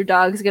happens. Your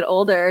dogs get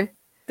older,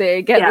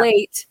 they get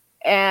late,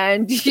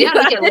 and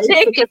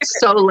it gets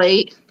so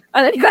late.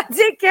 And then you got to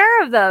take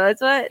care of them.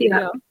 That's what, you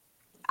know.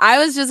 I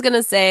was just going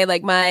to say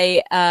like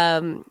my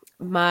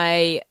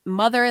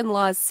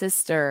mother-in-law's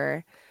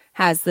sister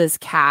has this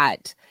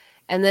cat,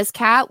 and this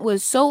cat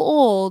was so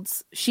old,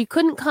 she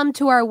couldn't come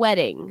to our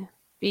wedding.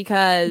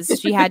 Because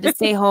she had to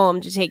stay home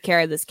to take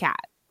care of this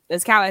cat.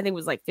 This cat, I think,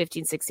 was like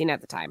 15, 16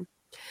 at the time.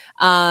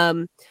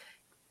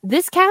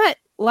 This cat,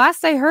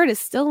 last I heard, is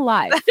still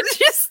alive.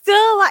 She's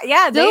still alive.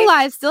 Yeah, still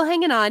alive, still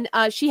hanging on.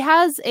 She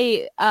has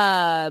a...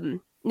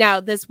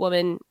 now, this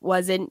woman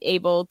wasn't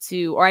able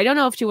to... Or I don't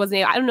know if she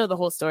wasn't able... I don't know the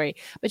whole story.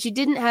 But she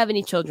didn't have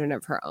any children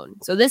of her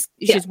own. So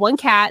she has one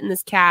cat, and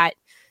this cat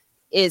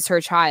is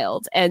her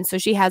child. And so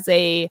she has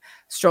a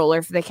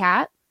stroller for the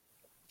cat.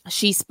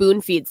 She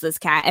spoon feeds this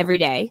cat every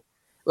day.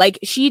 Like,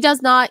 she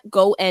does not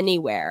go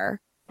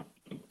anywhere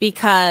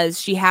because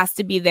she has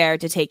to be there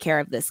to take care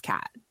of this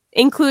cat,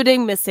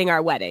 including missing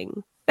our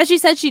wedding that she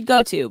said she'd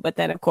go to. But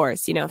then, of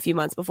course, a few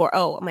months before,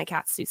 oh, my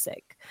cat's too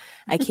sick.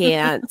 I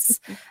can't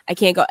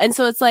go. And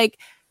so it's like,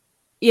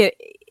 yeah,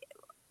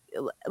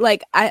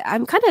 like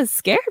I'm kind of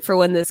scared for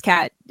when this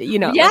cat,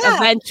 like,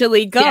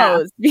 eventually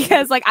goes,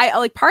 because like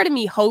part of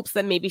me hopes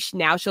that maybe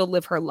she'll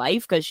live her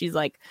life because she's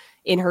like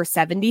in her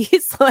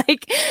 70s.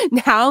 Like,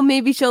 now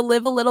maybe she'll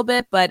live a little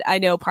bit, but I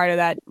know part of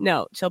that,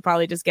 no, she'll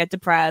probably just get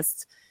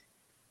depressed,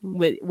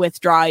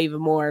 withdraw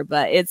even more.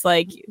 But it's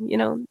like,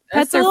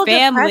 pets are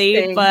family,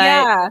 depressing.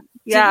 But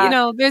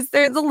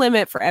there's a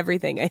limit for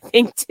everything, I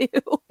think, too.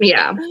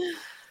 Yeah.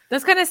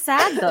 That's kind of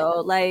sad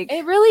though. Like,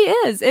 it really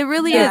is. It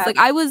really is. Like,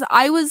 I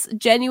was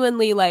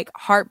genuinely like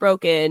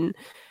heartbroken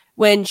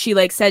when she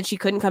like said she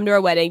couldn't come to our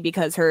wedding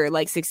because her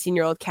like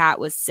 16-year-old cat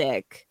was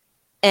sick.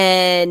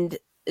 And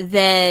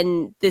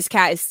then this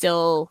cat is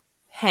still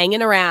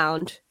hanging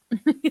around,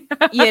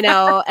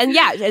 and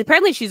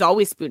apparently she's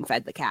always spoon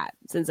fed the cat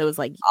since it was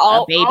like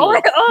a baby.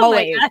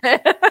 Always.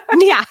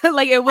 Yeah.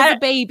 Like, it was a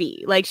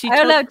baby. Like, I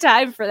don't have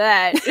time for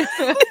that.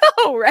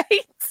 No,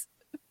 right?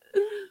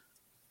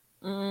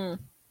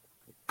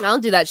 I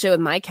don't do that shit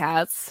with my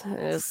cats.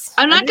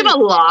 I'm not gonna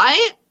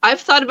lie. I've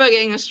thought about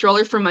getting a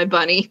stroller for my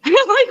bunny.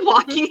 Like,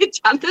 walking it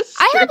down the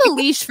street. I have a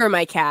leash for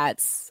my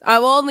cats.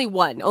 Only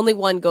one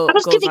goes. I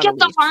was gonna get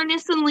the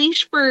harness and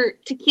leash for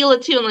Tequila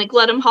too, and like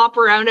let him hop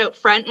around out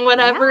front and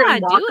whatever,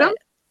 and walk him.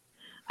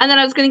 And then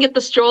I was gonna get the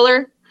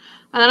stroller,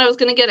 and then I was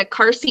gonna get a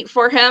car seat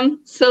for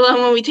him, so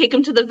then when we take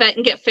him to the vet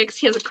and get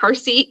fixed, he has a car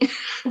seat.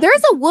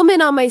 There's a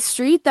woman on my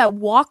street that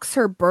walks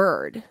her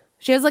bird.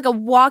 She has like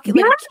a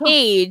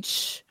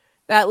cage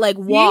that like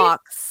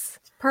walks.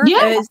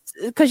 Perfect.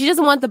 Because she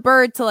doesn't want the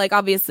bird to like,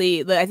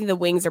 obviously, I think the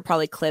wings are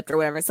probably clipped or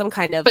whatever, some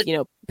kind of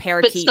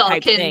parakeet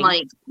type thing.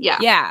 Like,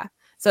 yeah.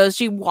 So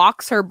she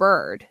walks her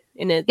bird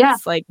in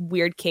this like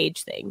weird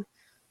cage thing.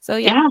 So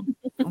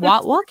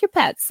walk your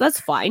pets.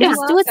 That's fine.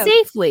 Just do it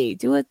safely.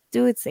 Do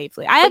it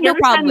safely. I have no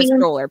problem with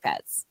stroller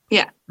pets.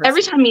 Yeah.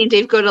 Every time me and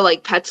Dave go to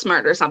like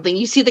PetSmart or something,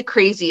 you see the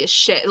craziest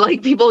shit.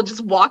 Like, people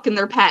just walking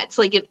their pets,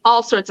 like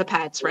all sorts of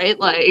pets, right?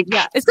 Like,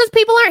 it's because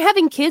people aren't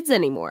having kids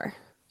anymore.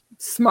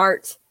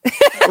 Smart.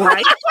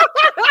 Right?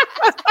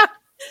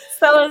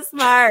 So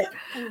smart.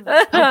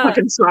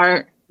 Fucking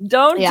smart.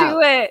 Don't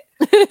do it.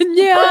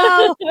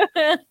 No.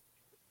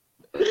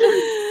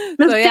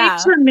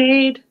 Mistakes were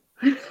made.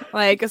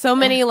 Like, so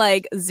many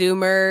like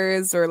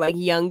Zoomers or like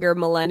younger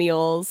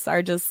millennials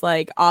are just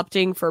like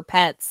opting for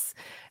pets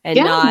and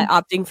not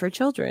opting for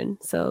children.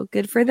 So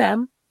good for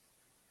them.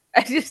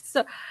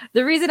 The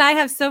reason I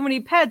have so many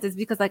pets is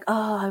because like,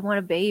 oh, I want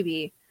a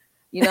baby.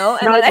 And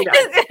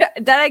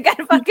then I got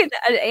fucking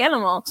an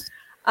animal.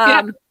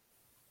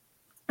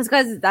 It's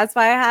because that's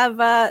why I have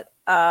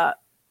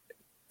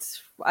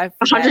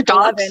 100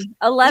 dogs,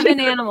 11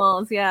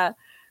 animals. Yeah,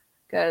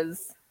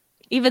 because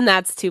even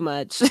that's too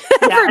much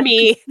for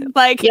me.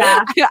 Like,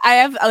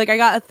 I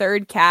got a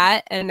third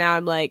cat, and now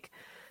I'm like,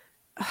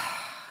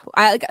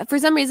 for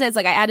some reason it's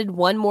like I added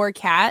one more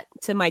cat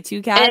to my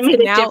two cats. And it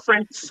made a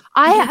difference.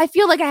 I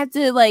feel like I have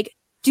to like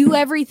do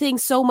everything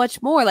so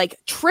much more, like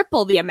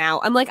triple the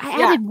amount. I'm like, I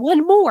added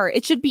one more.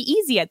 It should be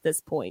easy at this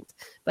point.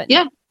 But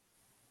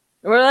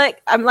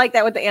I'm like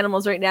that with the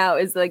animals right now.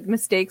 Is like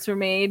mistakes were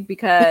made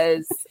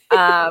because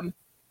the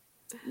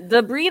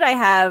breed I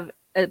have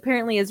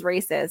apparently is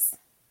racist.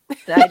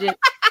 I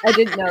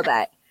didn't know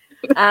that.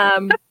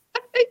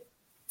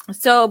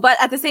 But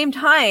at the same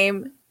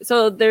time,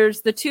 so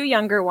there's the two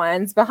younger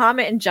ones,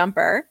 Bahamut and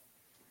Jumper.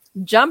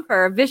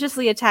 Jumper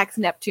viciously attacks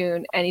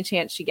Neptune any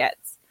chance she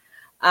gets.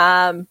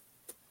 And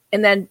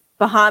then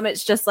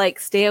Bahamut's just like,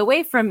 stay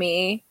away from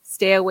me.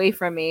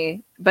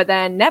 But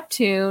then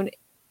Neptune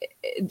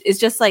is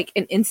just like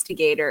an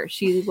instigator.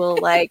 She will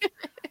like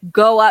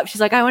go up.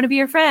 She's like, I want to be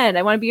your friend,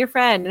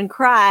 and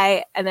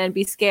cry and then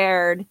be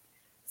scared.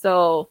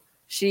 So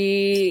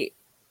she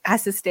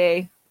has to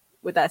stay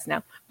with us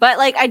now. But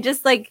like, I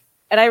just like,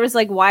 and I was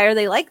like, why are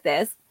they like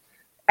this?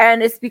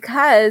 And it's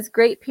because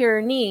Great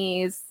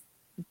Pyrenees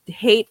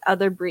hate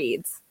other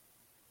breeds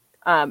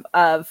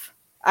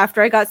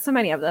after I got so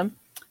many of them.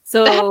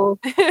 So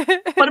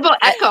what about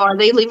Echo? Are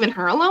they leaving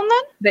her alone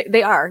then?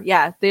 They are.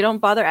 Yeah. They don't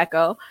bother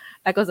Echo.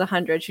 Echo's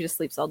 100. She just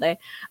sleeps all day.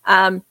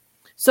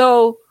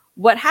 So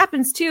what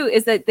happens too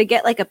is that they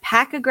get like a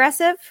pack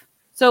aggressive.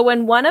 So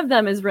when one of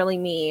them is really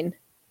mean,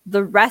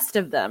 the rest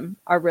of them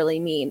are really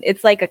mean.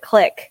 It's like a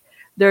clique.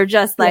 They're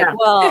just like,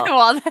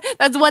 well,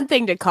 that's one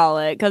thing to call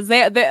it, because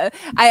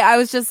I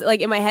was just like,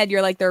 in my head,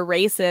 you're like, they're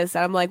racist,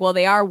 and I'm like, well,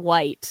 they are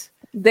white.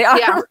 They are.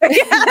 Yeah.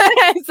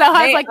 So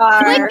I was like,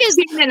 clique is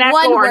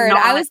one word.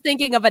 I was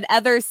thinking of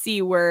another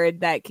C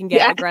word that can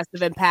get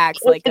aggressive in packs.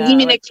 Like, you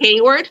mean a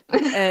K word?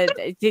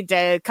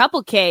 A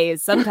couple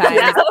Ks sometimes.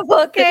 A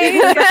couple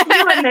Ks.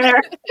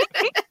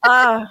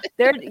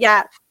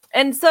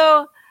 And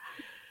so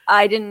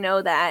I didn't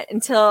know that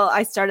until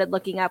I started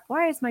looking up,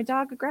 why is my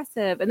dog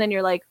aggressive? And then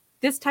you're like,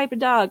 this type of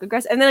dog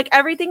aggressive. And then like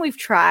everything we've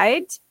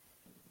tried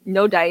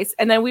no dice.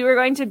 And then we were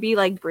going to be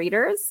like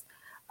breeders,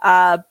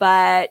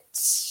 but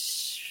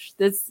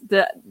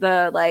the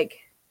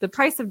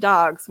price of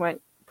dogs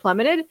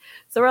plummeted.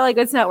 So we're like,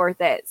 it's not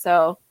worth it.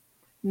 So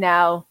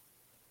now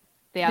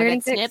they all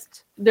get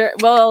snipped.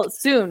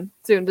 Soon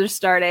they're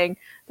starting.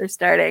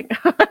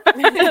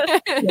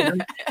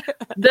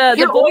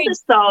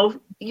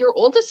 Your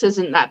oldest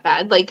isn't that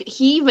bad. Like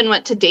he even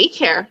went to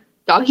daycare,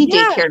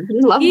 daycare. And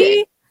he loved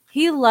it.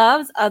 He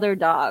loves other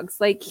dogs.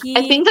 I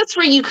think that's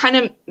where you kind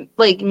of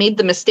like made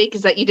the mistake,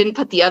 is that you didn't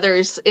put the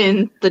others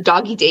in the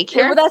doggy daycare.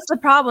 Yeah, well, that's the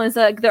problem. Is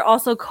like they're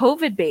also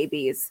COVID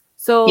babies,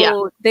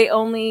 so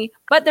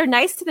but they're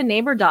nice to the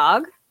neighbor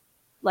dog.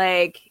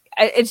 Like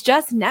it's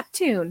just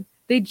Neptune.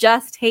 They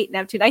just hate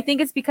Neptune. I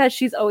think it's because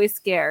she's always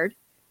scared.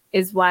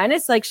 Is one.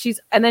 It's like she's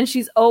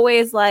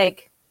always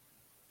like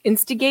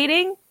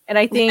instigating, and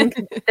I think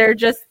they're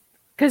just.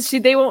 Because she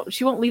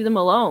won't leave them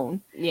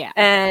alone. Yeah.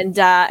 And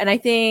I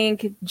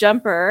think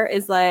Jumper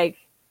is like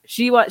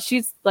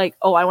she's like,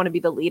 oh, I want to be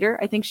the leader.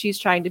 I think she's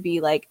trying to be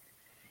like,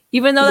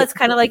 even though that's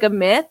kind of like a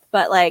myth,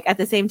 but like at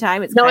the same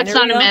time it's not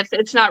a myth.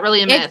 It's not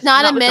really a myth. It's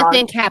not a myth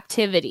in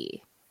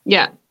captivity.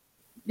 Yeah.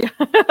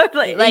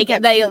 like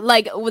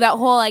that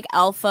whole like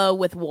alpha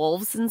with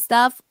wolves and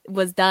stuff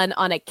was done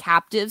on a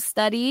captive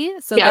study.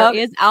 So there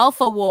is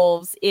alpha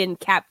wolves in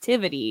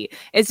captivity.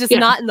 It's just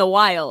not in the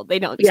wild. They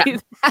don't do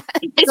that.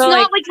 It's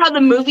not like how the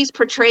movies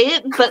portray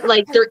it, but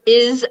like there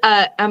is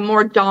a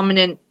more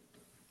dominant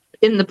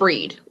in the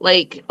breed.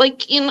 Like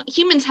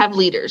humans have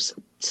leaders,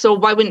 so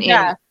why wouldn't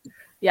animals?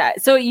 Yeah.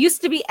 So it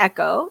used to be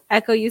Echo.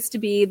 Echo used to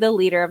be the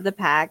leader of the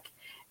pack.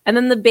 And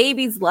then the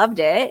babies loved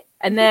it.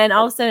 And then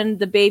all of a sudden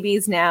the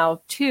baby's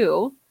now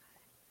 2.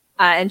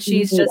 And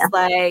she's just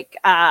like,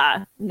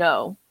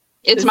 no.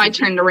 It's my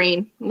turn to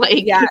reign.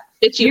 Like,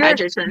 it's you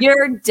had your turn.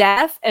 You're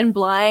deaf and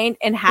blind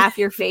and half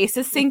your face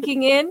is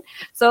sinking in.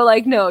 So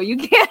like, no, you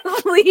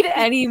can't lead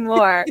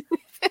anymore.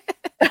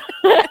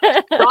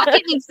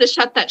 Rocket needs to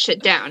shut that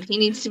shit down. He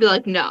needs to be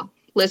like, no,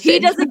 listen. He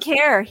doesn't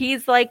care.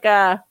 He's like,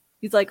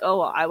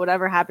 oh,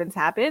 whatever happens,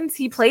 happens.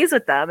 He plays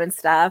with them and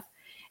stuff.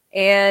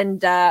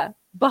 And,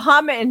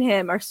 Bahamut and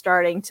him are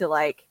starting to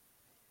like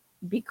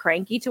be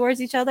cranky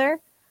towards each other.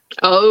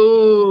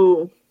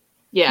 Oh,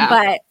 yeah.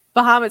 But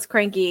Bahamut's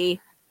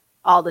cranky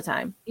all the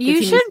time.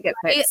 You should get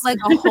like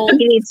a whole.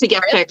 He needs to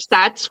get fixed.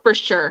 That's for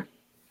sure.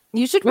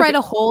 You should write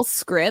a whole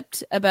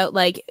script about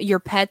like your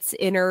pet's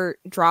inner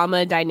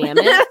drama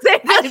dynamic,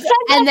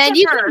 and then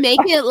you can make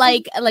it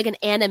like an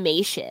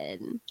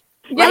animation.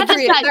 Yeah,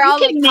 they're all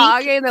like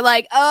talking. They're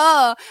like,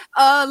 oh,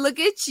 look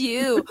at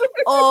you,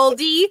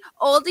 oldie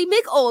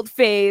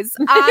McOldface.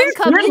 I'm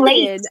coming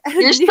in.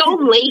 You're so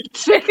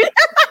late.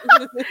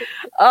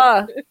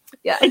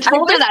 Yeah, I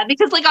told her that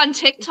because like on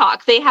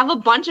TikTok, they have a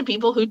bunch of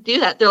people who do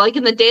that. They're like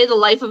in the day of the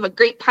life of a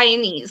great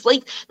Pyonese.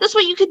 Like that's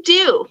what you could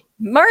do.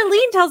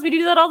 Marlene tells me to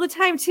do that all the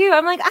time too.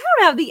 I'm like, I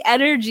don't have the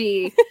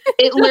energy.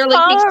 It literally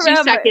takes 2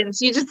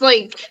 seconds. You just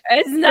like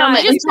it's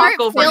not. You just start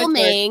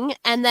filming,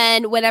 and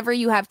then whenever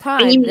you have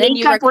time, and then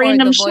you record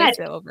random the shit.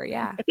 voiceover.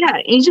 Yeah,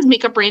 and you just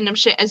make up random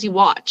shit as you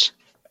watch.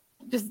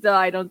 Just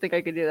I don't think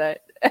I could do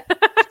that.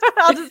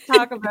 I'll just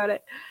talk about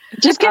it.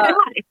 Just get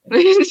high.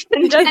 Just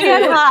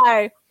get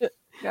high.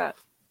 Yeah,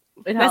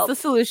 that's the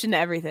solution to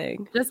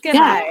everything. Just get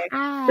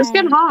high. Just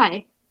get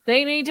high.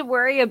 They need to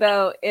worry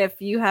about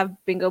if you have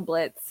Bingo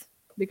Blitz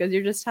because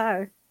you're just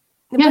high.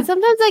 Yeah. But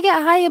sometimes I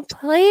get high and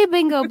play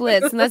Bingo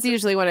Blitz, and that's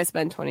usually when I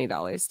spend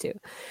 $20 too.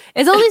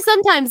 It's only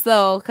sometimes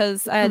though,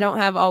 because I don't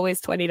have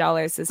always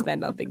 $20 to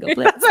spend on Bingo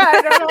Blitz.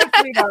 I don't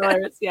have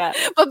 $20. Yeah,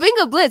 but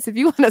Bingo Blitz, if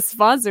you want to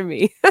sponsor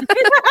me,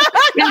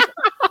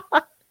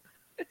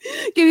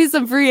 give me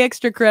some free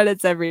extra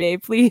credits every day,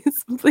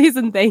 please,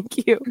 and thank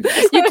you.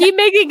 You keep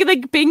making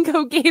the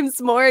bingo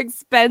games more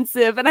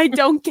expensive, and I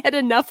don't get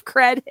enough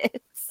credits.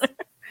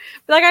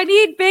 Like I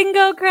need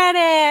bingo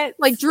credit.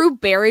 Like Drew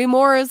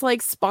Barrymore is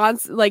like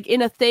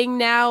in a thing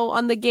now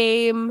on the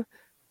game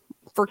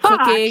for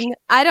cooking.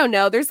 I don't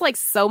know. There's like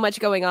so much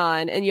going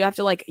on, and you have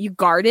to like you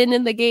garden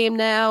in the game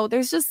now.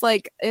 There's just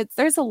like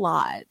there's a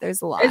lot.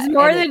 There's a lot. It's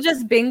more than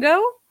just bingo.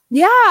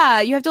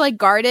 Yeah, you have to like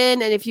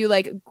garden, and if you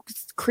like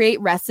create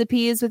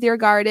recipes with your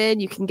garden,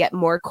 you can get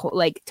more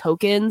like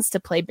tokens to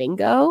play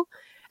bingo.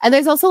 And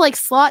there's also like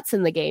slots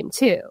in the game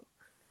too.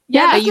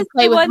 Yeah, you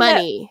play with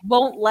money.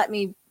 Won't let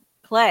me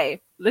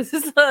play. This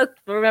is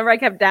remember I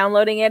kept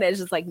downloading it. It's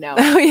just like no.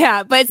 Oh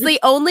yeah, but it's the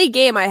only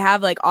game I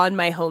have like on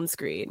my home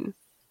screen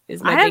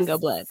is my Bingo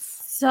Blitz.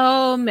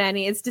 So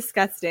many, it's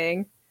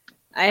disgusting.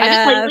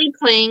 I've been lately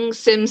playing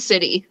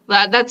SimCity.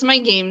 That's my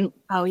game.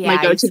 Oh yeah,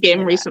 my go-to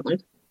game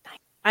recently.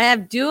 I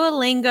have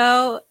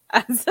Duolingo,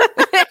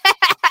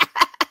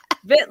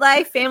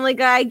 BitLife, Family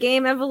Guy,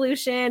 Game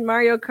Evolution,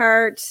 Mario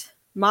Kart,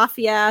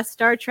 Mafia,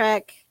 Star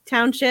Trek,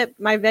 Township,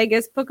 My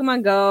Vegas,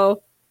 Pokemon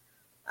Go,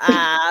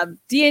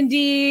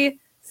 D&D,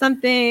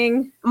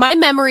 something. My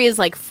memory is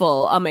like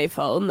full on my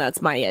phone.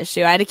 That's my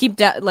issue. I had to keep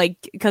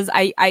because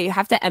I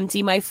have to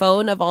empty my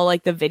phone of all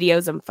like the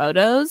videos and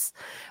photos,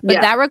 but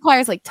that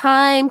requires like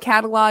time,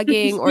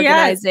 cataloging,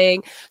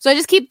 organizing. So I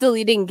just keep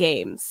deleting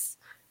games.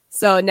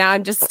 So now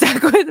I'm just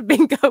stuck with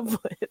Bingo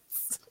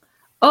Blitz.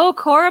 Oh,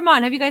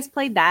 Coromon. Have you guys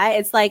played that?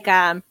 It's like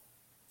a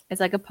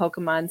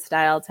Pokemon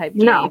style type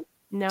game.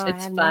 No,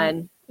 it's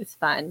fun. It's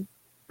fun.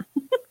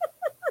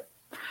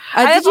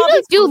 Did you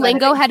know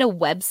Duolingo had a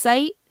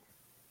website?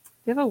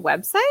 You have a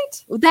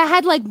website? That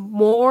had like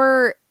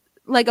more,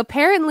 like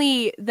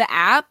apparently the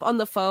app on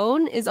the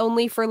phone is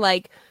only for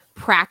like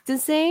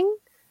practicing.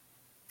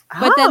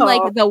 But then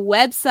like the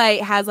website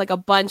has like a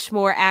bunch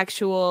more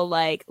actual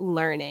like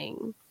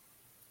learning.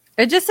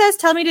 It just says,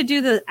 tell me to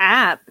do the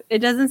app. It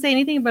doesn't say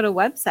anything about a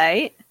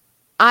website.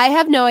 I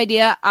have no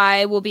idea.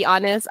 I will be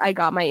honest. I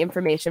got my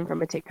information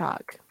from a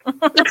TikTok.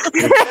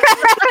 Yeah,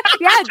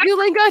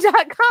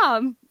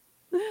 Duolingo.com.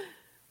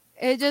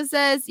 It just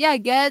says, yeah,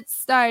 get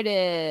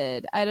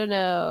started. I don't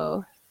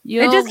know.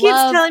 It just keeps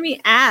telling me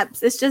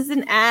apps. It's just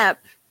an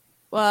app.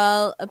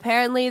 Well,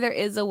 apparently there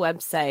is a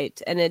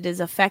website and it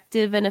is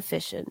effective and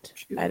efficient.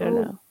 I don't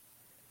know.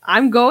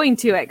 I'm going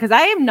to it because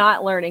I am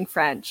not learning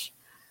French.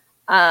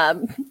 I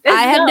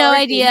have no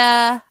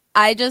idea.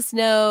 I just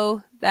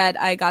know that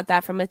I got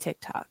that from a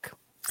TikTok.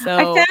 So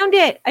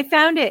I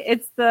found it.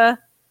 It's the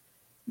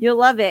you'll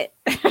love it.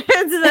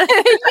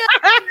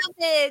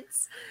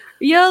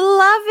 You'll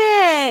love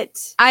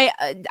it.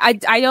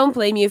 I don't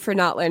blame you for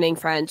not learning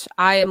French.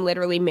 I am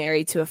literally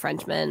married to a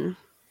Frenchman.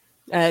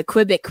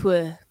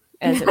 Quebecois,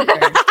 as it were.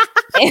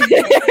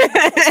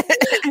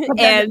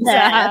 And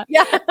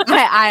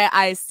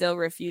I still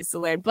refuse to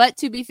learn. But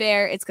to be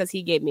fair, it's because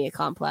he gave me a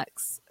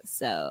complex.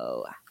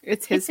 So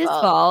it's his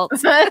fault.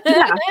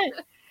 Yeah.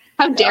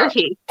 How dare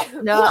he?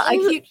 No, I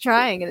keep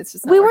trying, and it's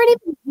just we weren't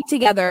even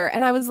together,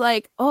 and I was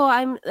like, "Oh,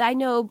 I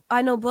know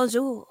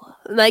bonjour,"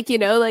 like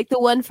like the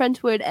one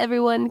French word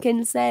everyone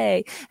can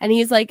say, and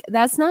he's like,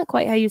 "That's not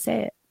quite how you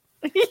say it."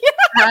 Yeah.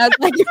 I was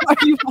like,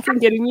 "Are you fucking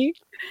kidding me?"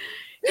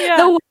 Yeah,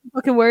 the one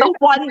fucking word, the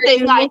one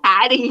thing I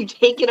had, and you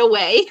take it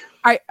away.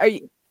 Are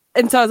you?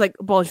 And so I was like,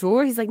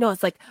 bonjour. He's like, no,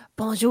 it's like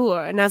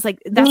bonjour. And I was like,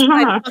 that's what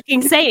I'm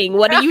fucking saying.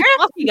 What are you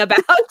talking about?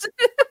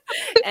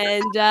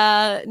 And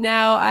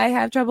now I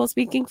have trouble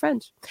speaking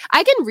French.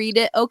 I can read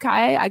it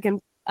okay. I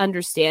can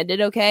understand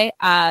it okay.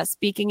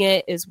 Speaking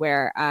it is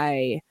where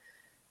I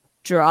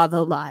draw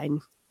the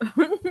line.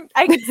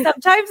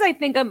 Sometimes I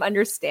think I'm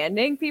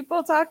understanding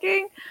people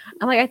talking.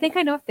 I'm like, I think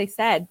I know what they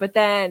said. But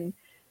then,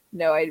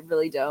 no, I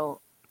really don't.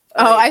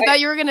 Oh, I thought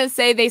you were gonna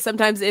say they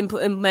sometimes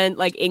implement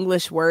like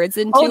English words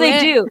into it. Oh, they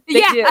do.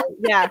 They do.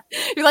 Yeah.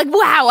 You're like,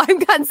 wow,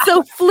 I've gotten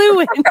so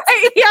fluent.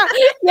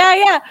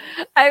 Yeah.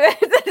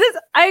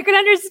 I can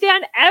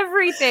understand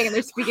everything, and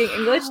they're speaking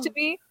English to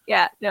me.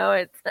 Yeah. No,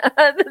 it's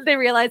they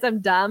realize I'm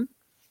dumb.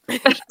 No,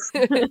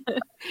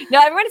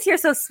 everyone's here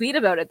so sweet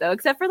about it though,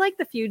 except for like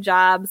the few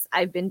jobs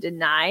I've been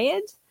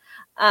denied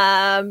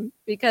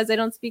because I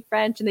don't speak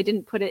French and they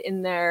didn't put it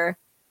in their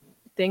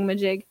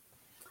thingamajig.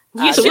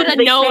 You should have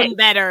known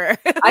better.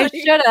 I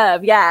should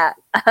have. Yeah.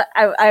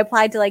 I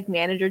applied to like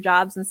manager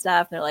jobs and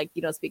stuff. And they're like,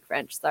 you don't speak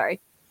French.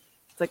 Sorry.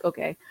 It's like,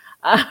 okay.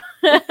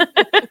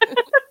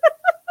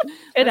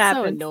 It happens.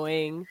 So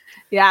annoying.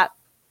 Yeah.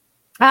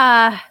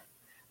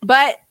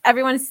 But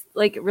everyone's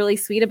like really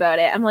sweet about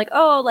it. I'm like,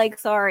 oh, like,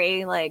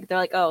 sorry. Like, they're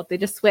like, oh, they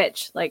just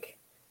switch. Like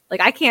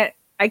I can't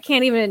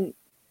even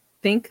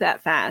think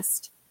that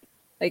fast.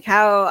 Like,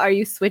 how are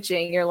you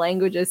switching your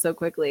languages so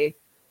quickly?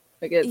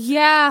 Like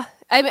yeah.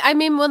 I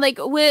mean, when it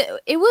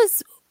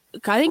was,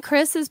 I think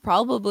Chris is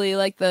probably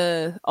like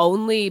the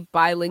only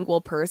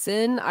bilingual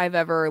person I've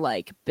ever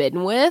like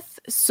been with.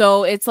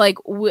 So it's like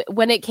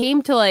when it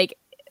came to like,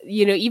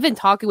 even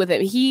talking with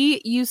him,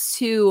 he used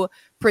to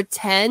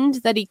pretend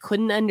that he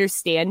couldn't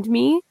understand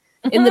me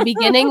in the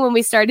beginning when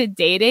we started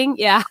dating.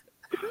 Yeah.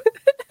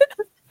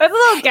 That's a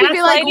little gaslighting. He'd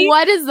be like,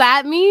 what does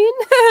that mean?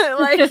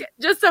 Like,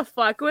 just to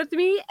fuck with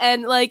me.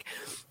 And like,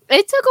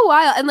 it took a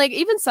while, and like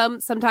even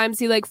sometimes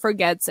he like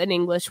forgets an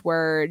English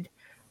word,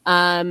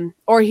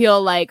 or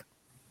he'll like,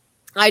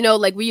 I know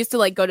like we used to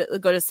like go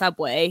to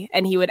Subway,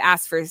 and he would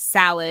ask for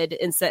salad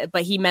instead,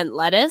 but he meant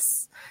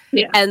lettuce,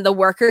 and the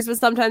workers would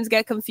sometimes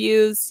get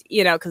confused,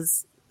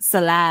 because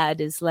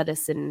salad is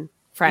lettuce in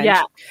French,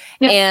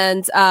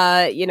 and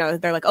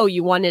they're like, oh,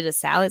 you wanted a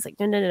salad? It's like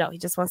no, he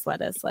just wants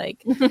lettuce,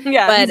 like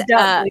yeah, but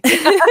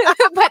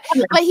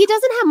but he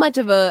doesn't have much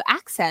of a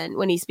accent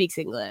when he speaks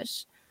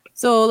English.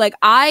 So like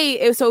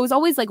it was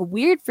always like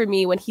weird for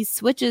me when he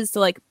switches to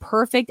like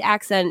perfect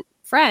accent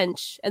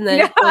French and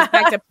then goes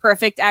back to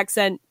perfect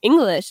accent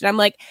English. And I'm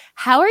like,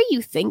 how are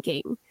you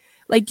thinking?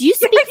 Like, do you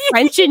speak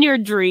French in your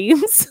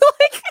dreams?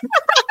 Like,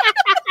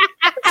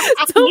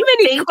 so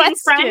many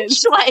questions.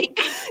 French, like,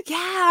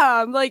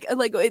 yeah, I'm like,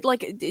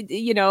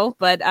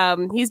 but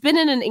he's been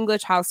in an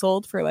English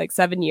household for like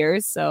 7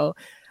 years. So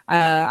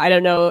I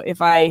don't know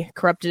if I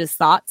corrupted his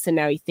thoughts and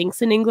now he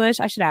thinks in English.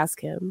 I should ask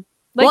him.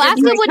 Like, we'll ask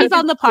him when he's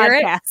on the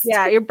podcast.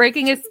 Yeah, you're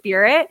breaking his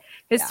spirit.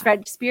 His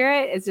French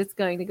spirit is just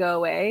going to go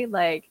away.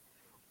 Like,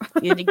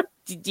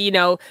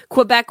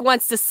 Quebec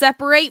wants to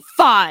separate.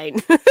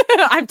 Fine.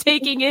 I'm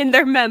taking in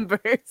their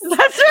members. That's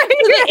right.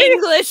 To the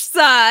English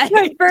side.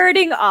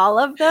 Converting all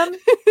of them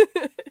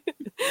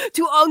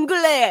to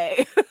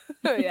Anglais.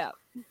 Yeah.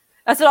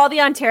 That's what all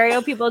the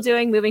Ontario people are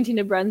doing, moving to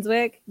New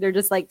Brunswick. They're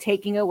just like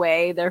taking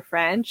away their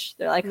French.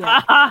 They're like,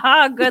 ha ha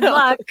ha, good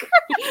luck.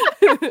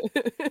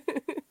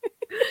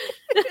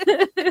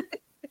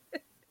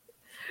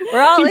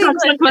 We're all New English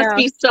Brunswick must now.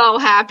 be so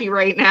happy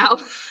right now.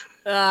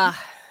 I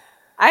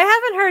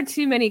haven't heard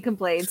too many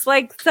complaints.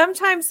 Like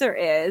sometimes there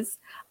is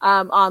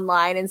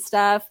online and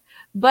stuff,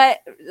 but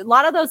a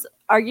lot of those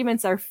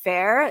arguments are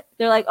fair.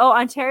 They're like, oh,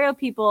 Ontario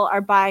people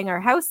are buying our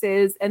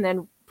houses and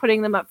then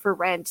putting them up for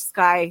rent.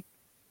 Sky,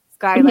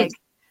 like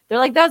they're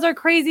like, those are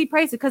crazy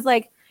prices because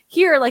like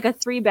here, like a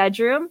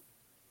 3-bedroom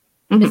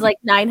is like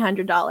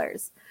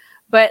 $900.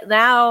 But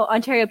now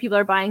Ontario people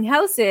are buying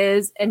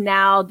houses and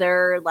now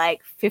they're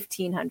like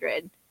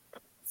 $1,500.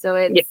 So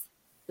it's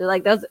they're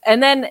like those,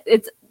 and then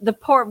it's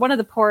one of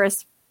the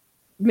poorest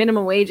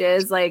minimum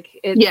wages. Like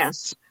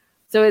it's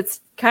so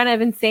it's kind of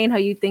insane how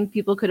you think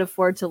people could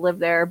afford to live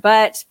there,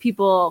 but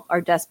people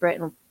are desperate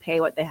and pay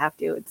what they have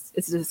to.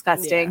 It's a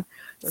disgusting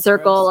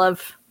circle gross.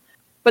 of,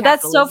 but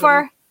Capitalism. that's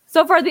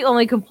so far the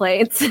only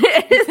complaints. Is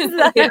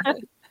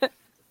that,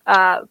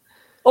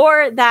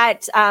 or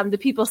that the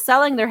people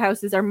selling their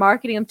houses are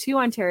marketing them to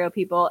Ontario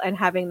people and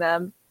having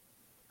them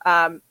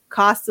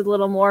cost a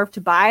little more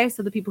to buy,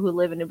 so the people who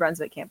live in New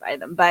Brunswick can't buy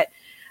them. But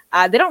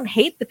they don't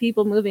hate the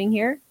people moving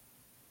here,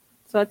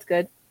 so that's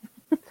good.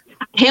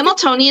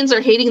 Hamiltonians are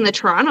hating the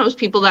Toronto's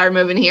people that are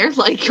moving here.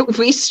 Like,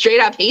 we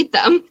straight up hate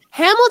them.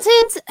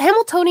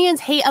 Hamiltonians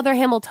hate other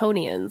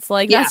Hamiltonians.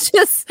 Like, that's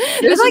just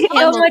there's like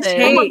so much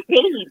hate.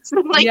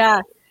 Like,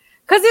 Yeah,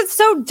 because it's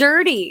so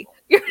dirty.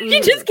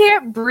 You just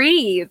can't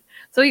breathe.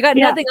 So you got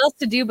nothing else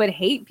to do but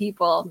hate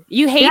people.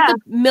 You hate the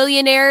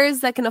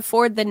millionaires that can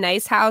afford the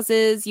nice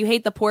houses. You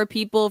hate the poor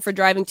people for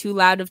driving too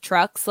loud of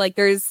trucks. Like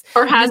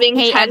or having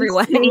hate tent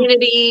everyone.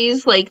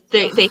 communities. Like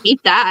they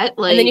hate that.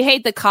 Like, and then you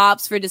hate the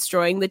cops for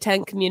destroying the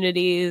tent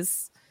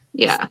communities.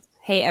 Yeah, just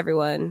hate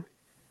everyone.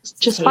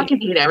 Just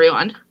fucking hate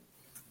everyone.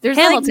 There's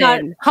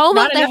Hamilton, like home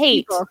not of the enough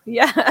hate. people.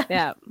 Yeah,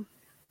 Yeah.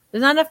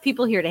 There's not enough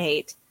people here to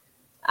hate.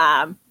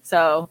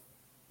 So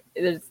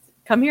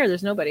come here.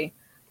 There's nobody.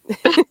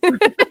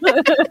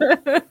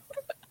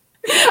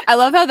 I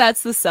love how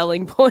that's the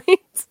selling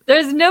point.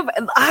 There's no,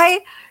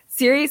 I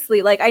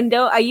seriously, like, I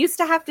know I used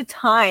to have to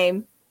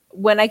time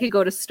when I could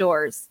go to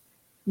stores.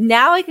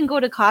 Now I can go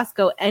to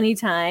Costco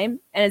anytime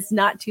and it's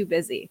not too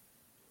busy.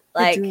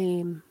 Like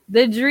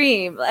the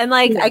dream. And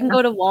like, I can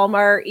go to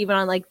Walmart even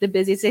on like the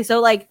busiest day. So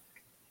like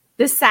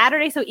this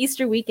Saturday, so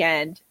Easter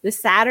weekend,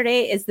 this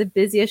Saturday is the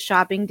busiest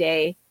shopping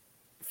day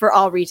for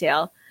all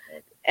retail.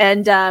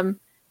 And,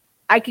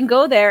 I can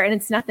go there and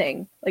it's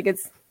nothing. Like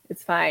it's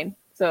fine.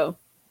 So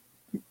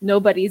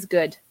nobody's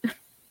good.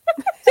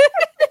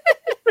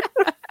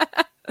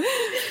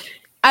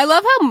 I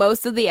love how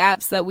most of the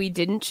apps that we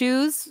didn't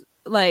choose,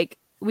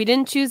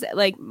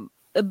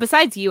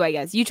 besides you, I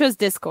guess, you chose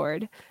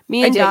Discord.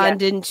 Me and Don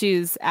didn't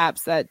choose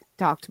apps that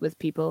talked with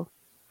people.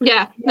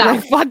 Yeah. No.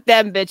 Like, fuck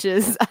them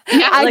bitches.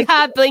 Yeah, I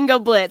got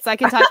Blingo Blitz. I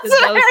can talk to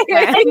those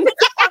friends.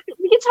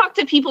 We can talk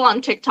to people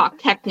on TikTok,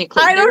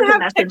 technically. I don't There's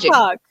have messaging.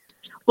 TikTok.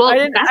 Well,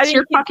 I that's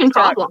your didn't fucking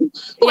TikTok. problem.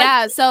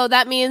 Yeah, so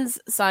that means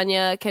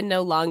Sonia can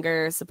no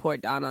longer support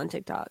Don on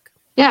TikTok.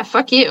 Yeah,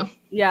 fuck you.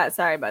 Yeah,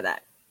 sorry about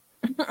that.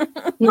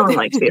 No one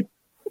likes you.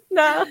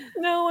 No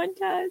one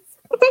does.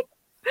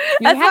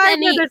 That's why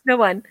there's no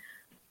one.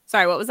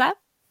 Sorry, what was that?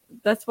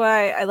 That's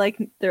why I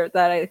like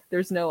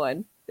there's no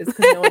one. It's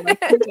because no one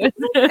likes me.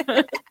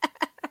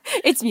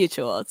 It's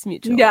mutual. It's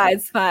mutual. Yeah,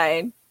 it's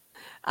fine.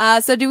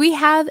 So do we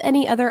have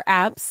any other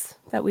apps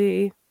that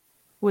we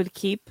would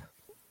keep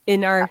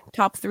in our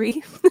top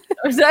 3?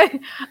 I'm sorry.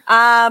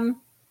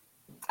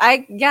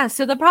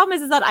 So the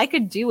problem is that I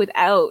could do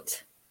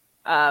without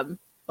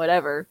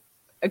whatever,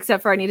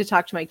 except for I need to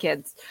talk to my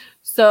kids.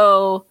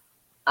 So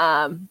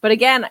but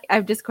again, I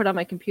have Discord on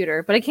my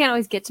computer, but I can't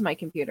always get to my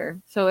computer.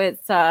 So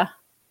it's I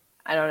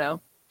don't know.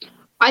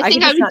 I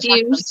think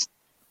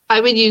I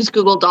would use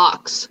Google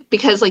Docs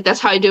because like that's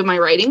how I do my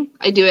writing.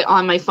 I do it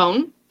on my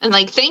phone. And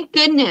like, thank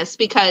goodness,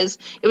 because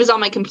it was on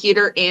my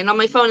computer and on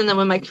my phone. And then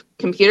when my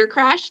computer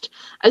crashed,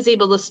 I was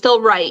able to still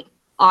write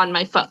on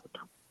my phone.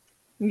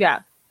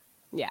 Yeah.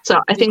 Yeah. So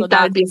I think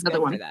that would be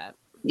another one.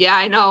 Yeah,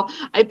 I know.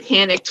 I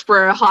panicked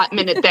for a hot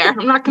minute there.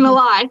 I'm not going to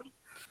lie.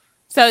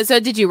 So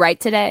did you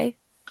write today?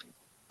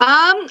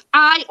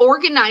 I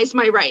organized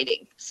my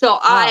writing. So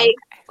I'll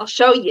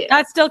show you.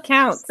 That still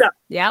counts. So,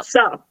 yeah.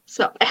 So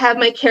I have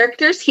my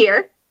characters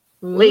here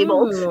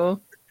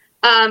labeled.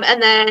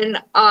 And then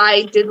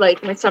I did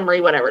like my summary,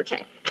 whatever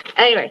thing.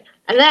 Anyway,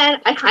 and then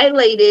I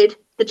highlighted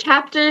the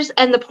chapters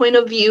and the point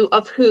of view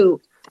of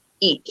who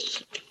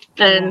each.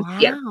 And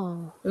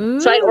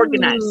so I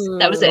organized.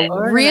 That was it.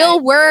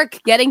 Real work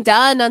getting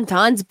done on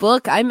Don's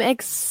book. I'm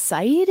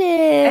excited.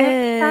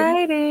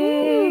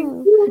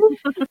 Exciting.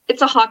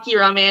 It's a hockey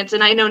romance,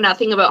 and I know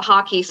nothing about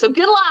hockey, so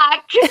good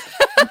luck.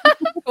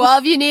 Well,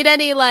 if you need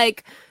any,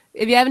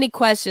 if you have any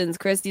questions,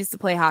 Chris used to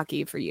play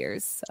hockey for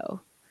years,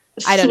 so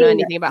I don't know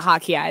anything about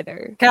hockey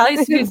either. Callie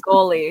used to be a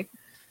goalie.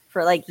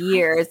 for like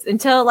years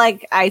until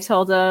like I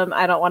told him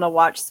I don't want to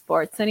watch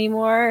sports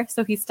anymore.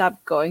 So he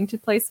stopped going to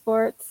play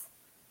sports.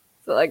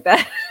 So like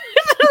that.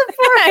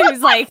 I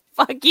was like,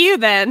 fuck you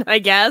then, I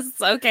guess.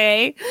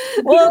 Okay.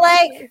 Well,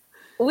 like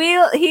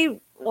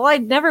I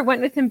never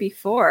went with him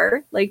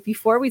before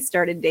we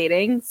started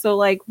dating. So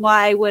like,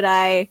 why would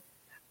I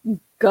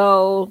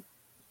go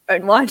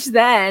and watch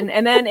then?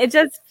 And then it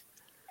just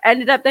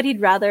ended up that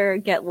he'd rather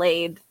get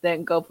laid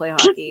than go play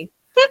hockey.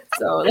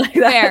 So like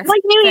that.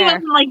 Like maybe he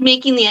wasn't like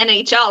making the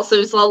NHL, so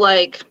he's all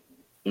like,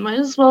 might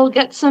as well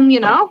get some,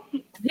 you know.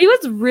 He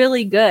was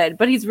really good,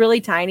 but he's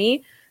really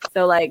tiny,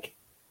 so like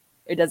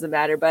it doesn't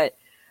matter. But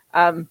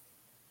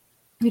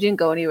he didn't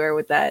go anywhere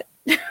with that.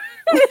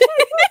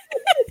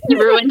 You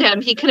ruined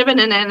him. He could have been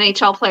an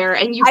NHL player,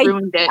 and you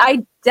ruined it.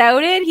 I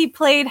doubt it. He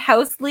played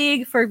house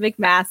league for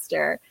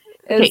McMaster.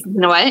 Okay, you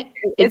know what?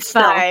 It's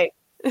fine.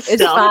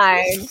 It's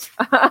fine.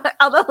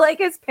 Although, like,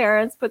 his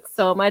parents put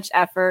so much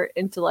effort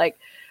into like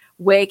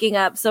waking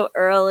up so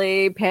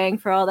early, paying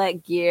for all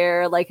that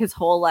gear, like his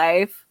whole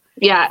life.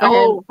 Yeah.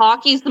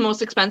 Hockey's the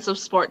most expensive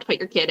sport to put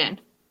your kid in.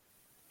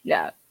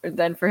 Yeah. And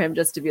then for him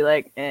just to be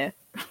like, eh.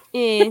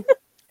 Eh.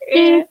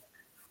 Eh.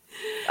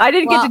 I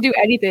didn't get to do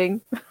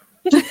anything.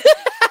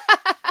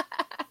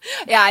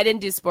 Yeah, I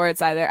didn't do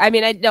sports either. I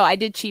mean, I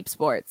did cheap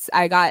sports.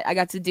 I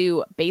got to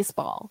do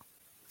baseball.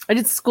 I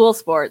did school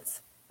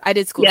sports. I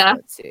did school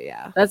sports too.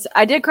 Yeah,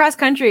 I did cross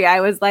country. I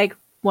was like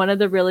one of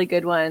the really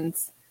good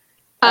ones.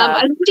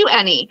 I didn't do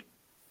any.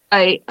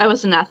 I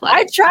was an athlete.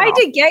 I tried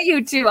to get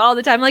you to all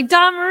the time, like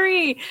Dawn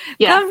Marie,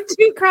 come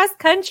do cross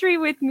country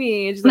with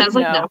me. And I was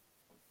like, no.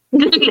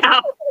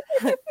 No.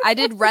 I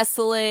did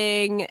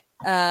wrestling,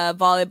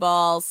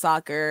 volleyball,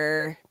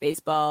 soccer,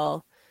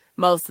 baseball,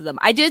 most of them.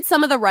 I did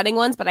some of the running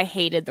ones, but I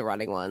hated the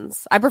running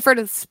ones. I prefer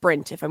to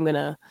sprint if I'm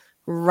gonna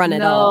run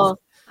it all.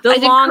 I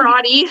did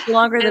karate.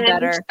 Longer the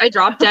better. I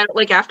dropped out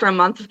like after a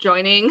month of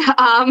joining.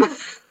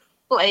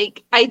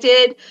 Like I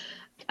did.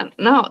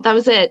 No, that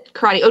was it.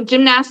 Karate. Oh,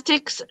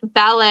 gymnastics,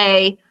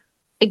 ballet.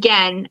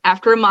 Again,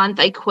 after a month,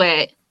 I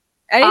quit.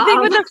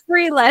 Anything with a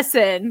free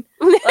lesson.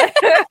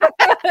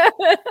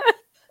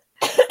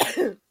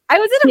 I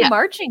was in a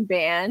marching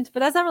band, but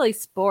that's not really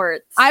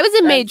sports. I was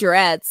in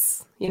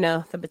majorettes, you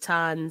know, the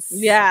batons.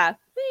 Yeah.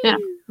 Yeah.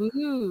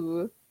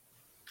 Ooh.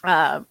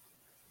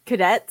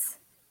 Cadets.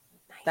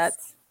 Nice.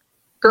 That's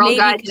Girl Navy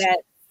Guides.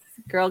 Cadets,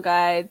 Girl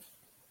Guides,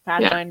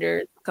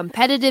 Pathfinders.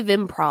 Competitive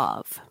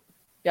improv.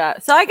 Yeah.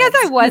 So I guess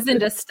I was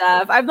into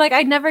stuff. I'm like,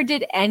 I never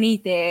did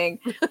anything.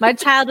 My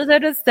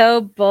childhood was so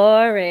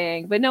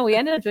boring. But no, we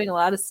ended up doing a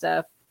lot of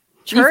stuff.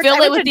 Church, you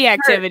fill it with the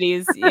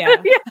activities. Yeah.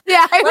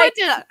 Yeah.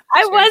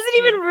 I wasn't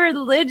even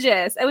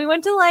religious. And we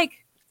went to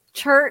like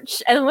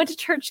church and we went to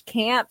church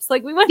camps.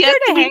 Like we went there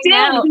to hang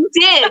out. We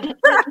did.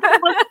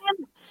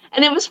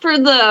 And it was for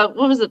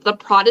the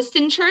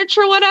Protestant church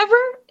or whatever?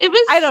 It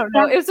was. I don't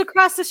know. It was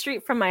across the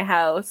street from my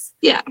house.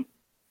 Yeah.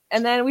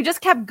 And then we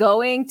just kept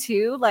going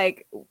too.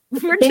 Like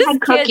they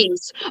had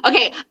cookies.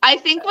 Okay, I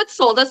think what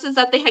sold us is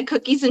that they had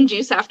cookies and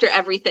juice after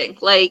everything.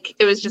 Like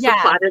it was just a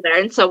platter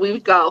there, and so we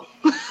would go.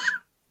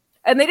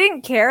 And they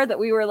didn't care that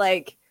we were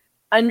like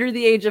under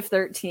the age of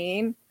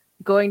 13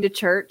 going to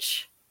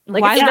church.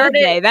 Like why would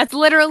they? That's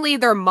literally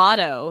their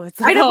motto.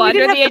 It's like,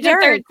 under the age of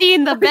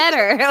 13, the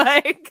better.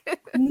 Like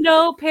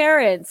no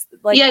parents.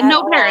 Like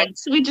no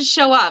parents. We just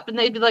show up, and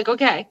they'd be like,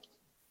 okay.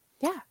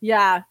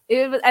 Yeah.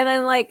 It was, and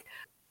then like.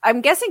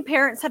 I'm guessing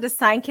parents had to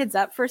sign kids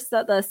up for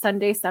the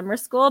Sunday summer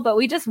school, but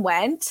we just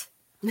went.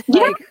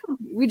 Like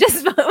we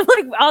just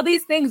like all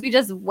these things. We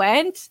just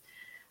went.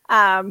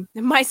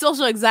 My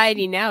social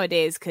anxiety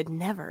nowadays could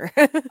never.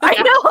 I know, that's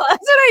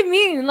what I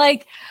mean.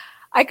 Like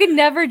I could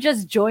never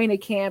just join a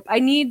camp. I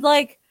need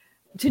like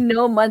to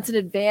know months in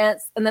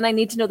advance, and then I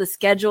need to know the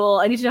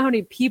schedule. I need to know how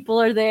many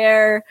people are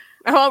there.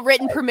 I want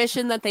written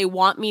permission that they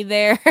want me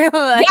there.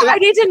 Like, I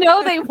need to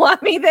know they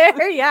want me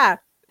there. Yeah.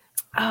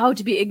 Oh,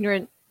 to be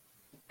ignorant.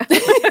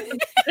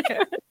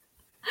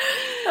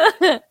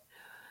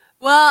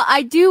 Well,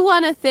 I do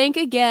want to thank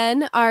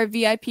again our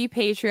VIP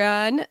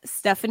Patreon,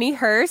 Stephanie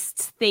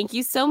Hurst. Thank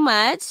you so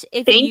much.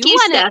 Thank you,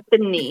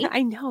 Stephanie.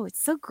 I know, it's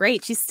so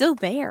great. She's still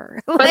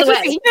there. By the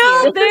way,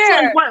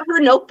 this is what her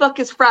notebook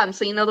is from.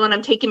 So you know the one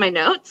I'm taking my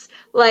notes?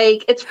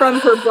 Like, it's from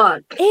her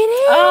book. It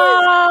is.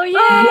 Oh,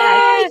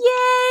 yeah.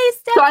 Yay,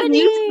 Stephanie. So I'm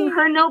using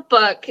her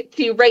notebook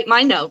to write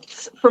my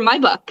notes for my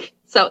book.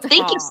 So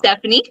thank you,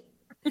 Stephanie.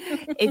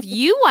 If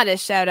you want a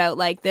shout out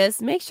like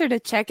this, make sure to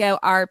check out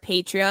our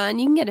Patreon.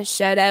 You can get a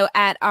shout out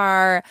at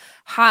our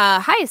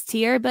highest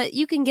tier, but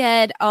you can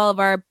get all of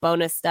our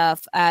bonus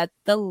stuff at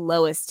the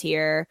lowest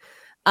tier.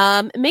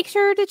 Make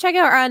sure to check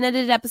out our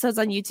unedited episodes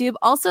on YouTube.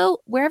 Also,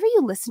 wherever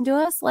you listen to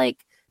us,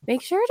 like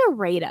make sure to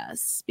rate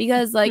us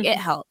because like it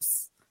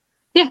helps.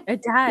 Yeah,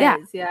 it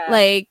does. Yeah.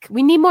 Like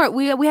we need more.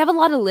 We have a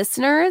lot of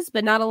listeners,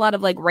 but not a lot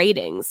of like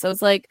ratings. So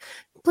it's like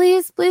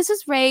please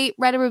just write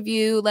a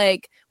review,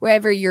 like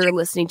wherever you're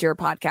listening to your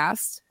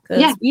podcast.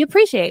 Because we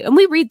appreciate and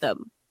we read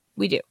them.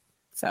 We do.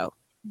 So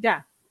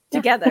yeah,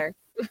 together.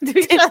 to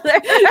each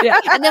other. Yeah.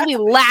 And then we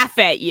laugh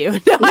at you.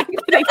 No, I'm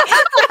kidding.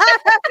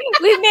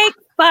 We make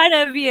fun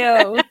of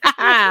you.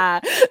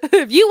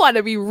 If you want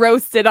to be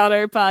roasted on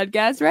our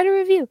podcast, write a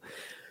review.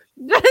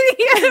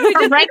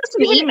 Write us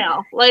an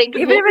email. Like,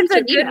 even if it's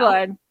a good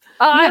one.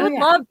 Oh, I would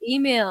love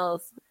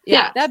emails.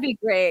 Yeah, that'd be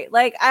great.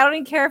 Like, I don't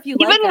even care if you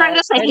even write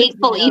us a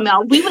hateful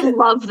email. We would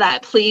love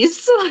that,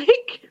 please.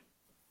 Like,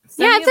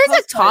 yeah, if there's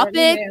a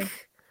topic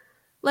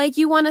like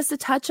you want us to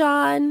touch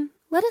on,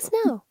 let us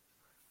know.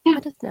 Yeah.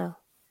 Let us know.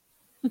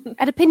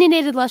 At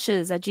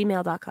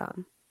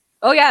opinionatedlushes@gmail.com.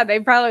 Oh yeah, we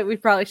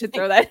probably should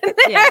throw that in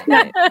there.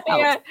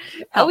 Yeah.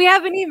 Oh, we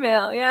have an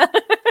email. Yeah.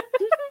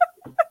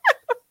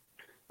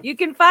 You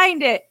can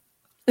find it.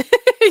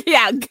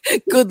 Yeah.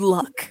 Good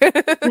luck.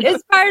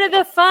 It's part of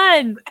the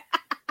fun.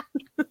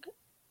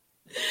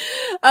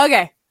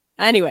 Okay.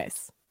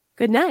 Anyways,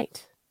 good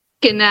night.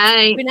 Good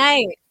night. Good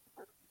night.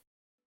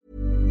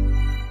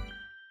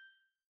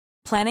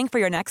 Planning for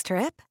your next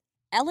trip?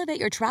 Elevate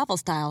your travel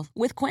style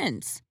with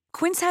Quince.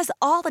 Quince has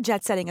all the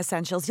jet-setting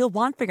essentials you'll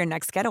want for your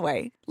next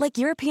getaway, like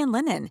European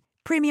linen,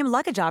 premium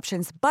luggage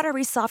options,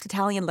 buttery soft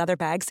Italian leather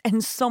bags,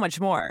 and so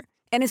much more.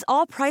 And is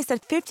all priced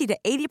at 50 to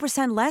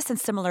 80% less than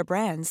similar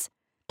brands.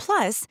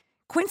 Plus,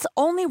 Quince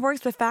only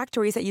works with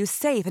factories that use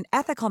safe and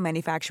ethical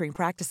manufacturing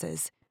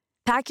practices.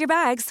 Pack your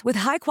bags with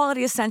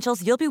high-quality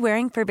essentials you'll be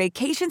wearing for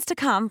vacations to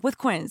come with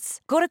Quince.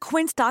 Go to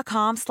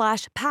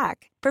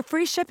quince.com/pack for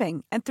free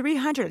shipping and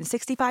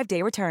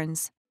 365-day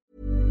returns.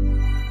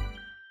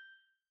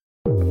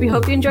 We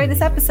hope you enjoyed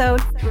this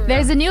episode.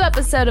 There's a new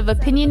episode of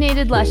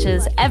Opinionated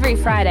Lushes every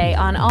Friday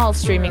on all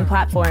streaming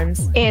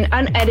platforms. An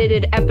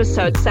unedited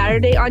episode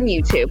Saturday on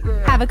YouTube.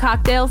 Have a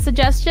cocktail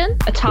suggestion?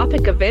 A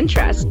topic of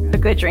interest? A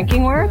good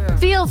drinking word?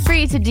 Feel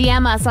free to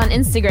DM us on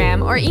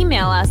Instagram or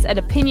email us at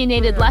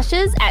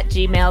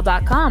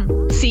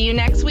opinionatedlushes@gmail.com. See you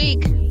next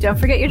week. Don't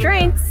forget your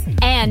drinks.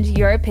 And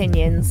your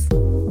opinions.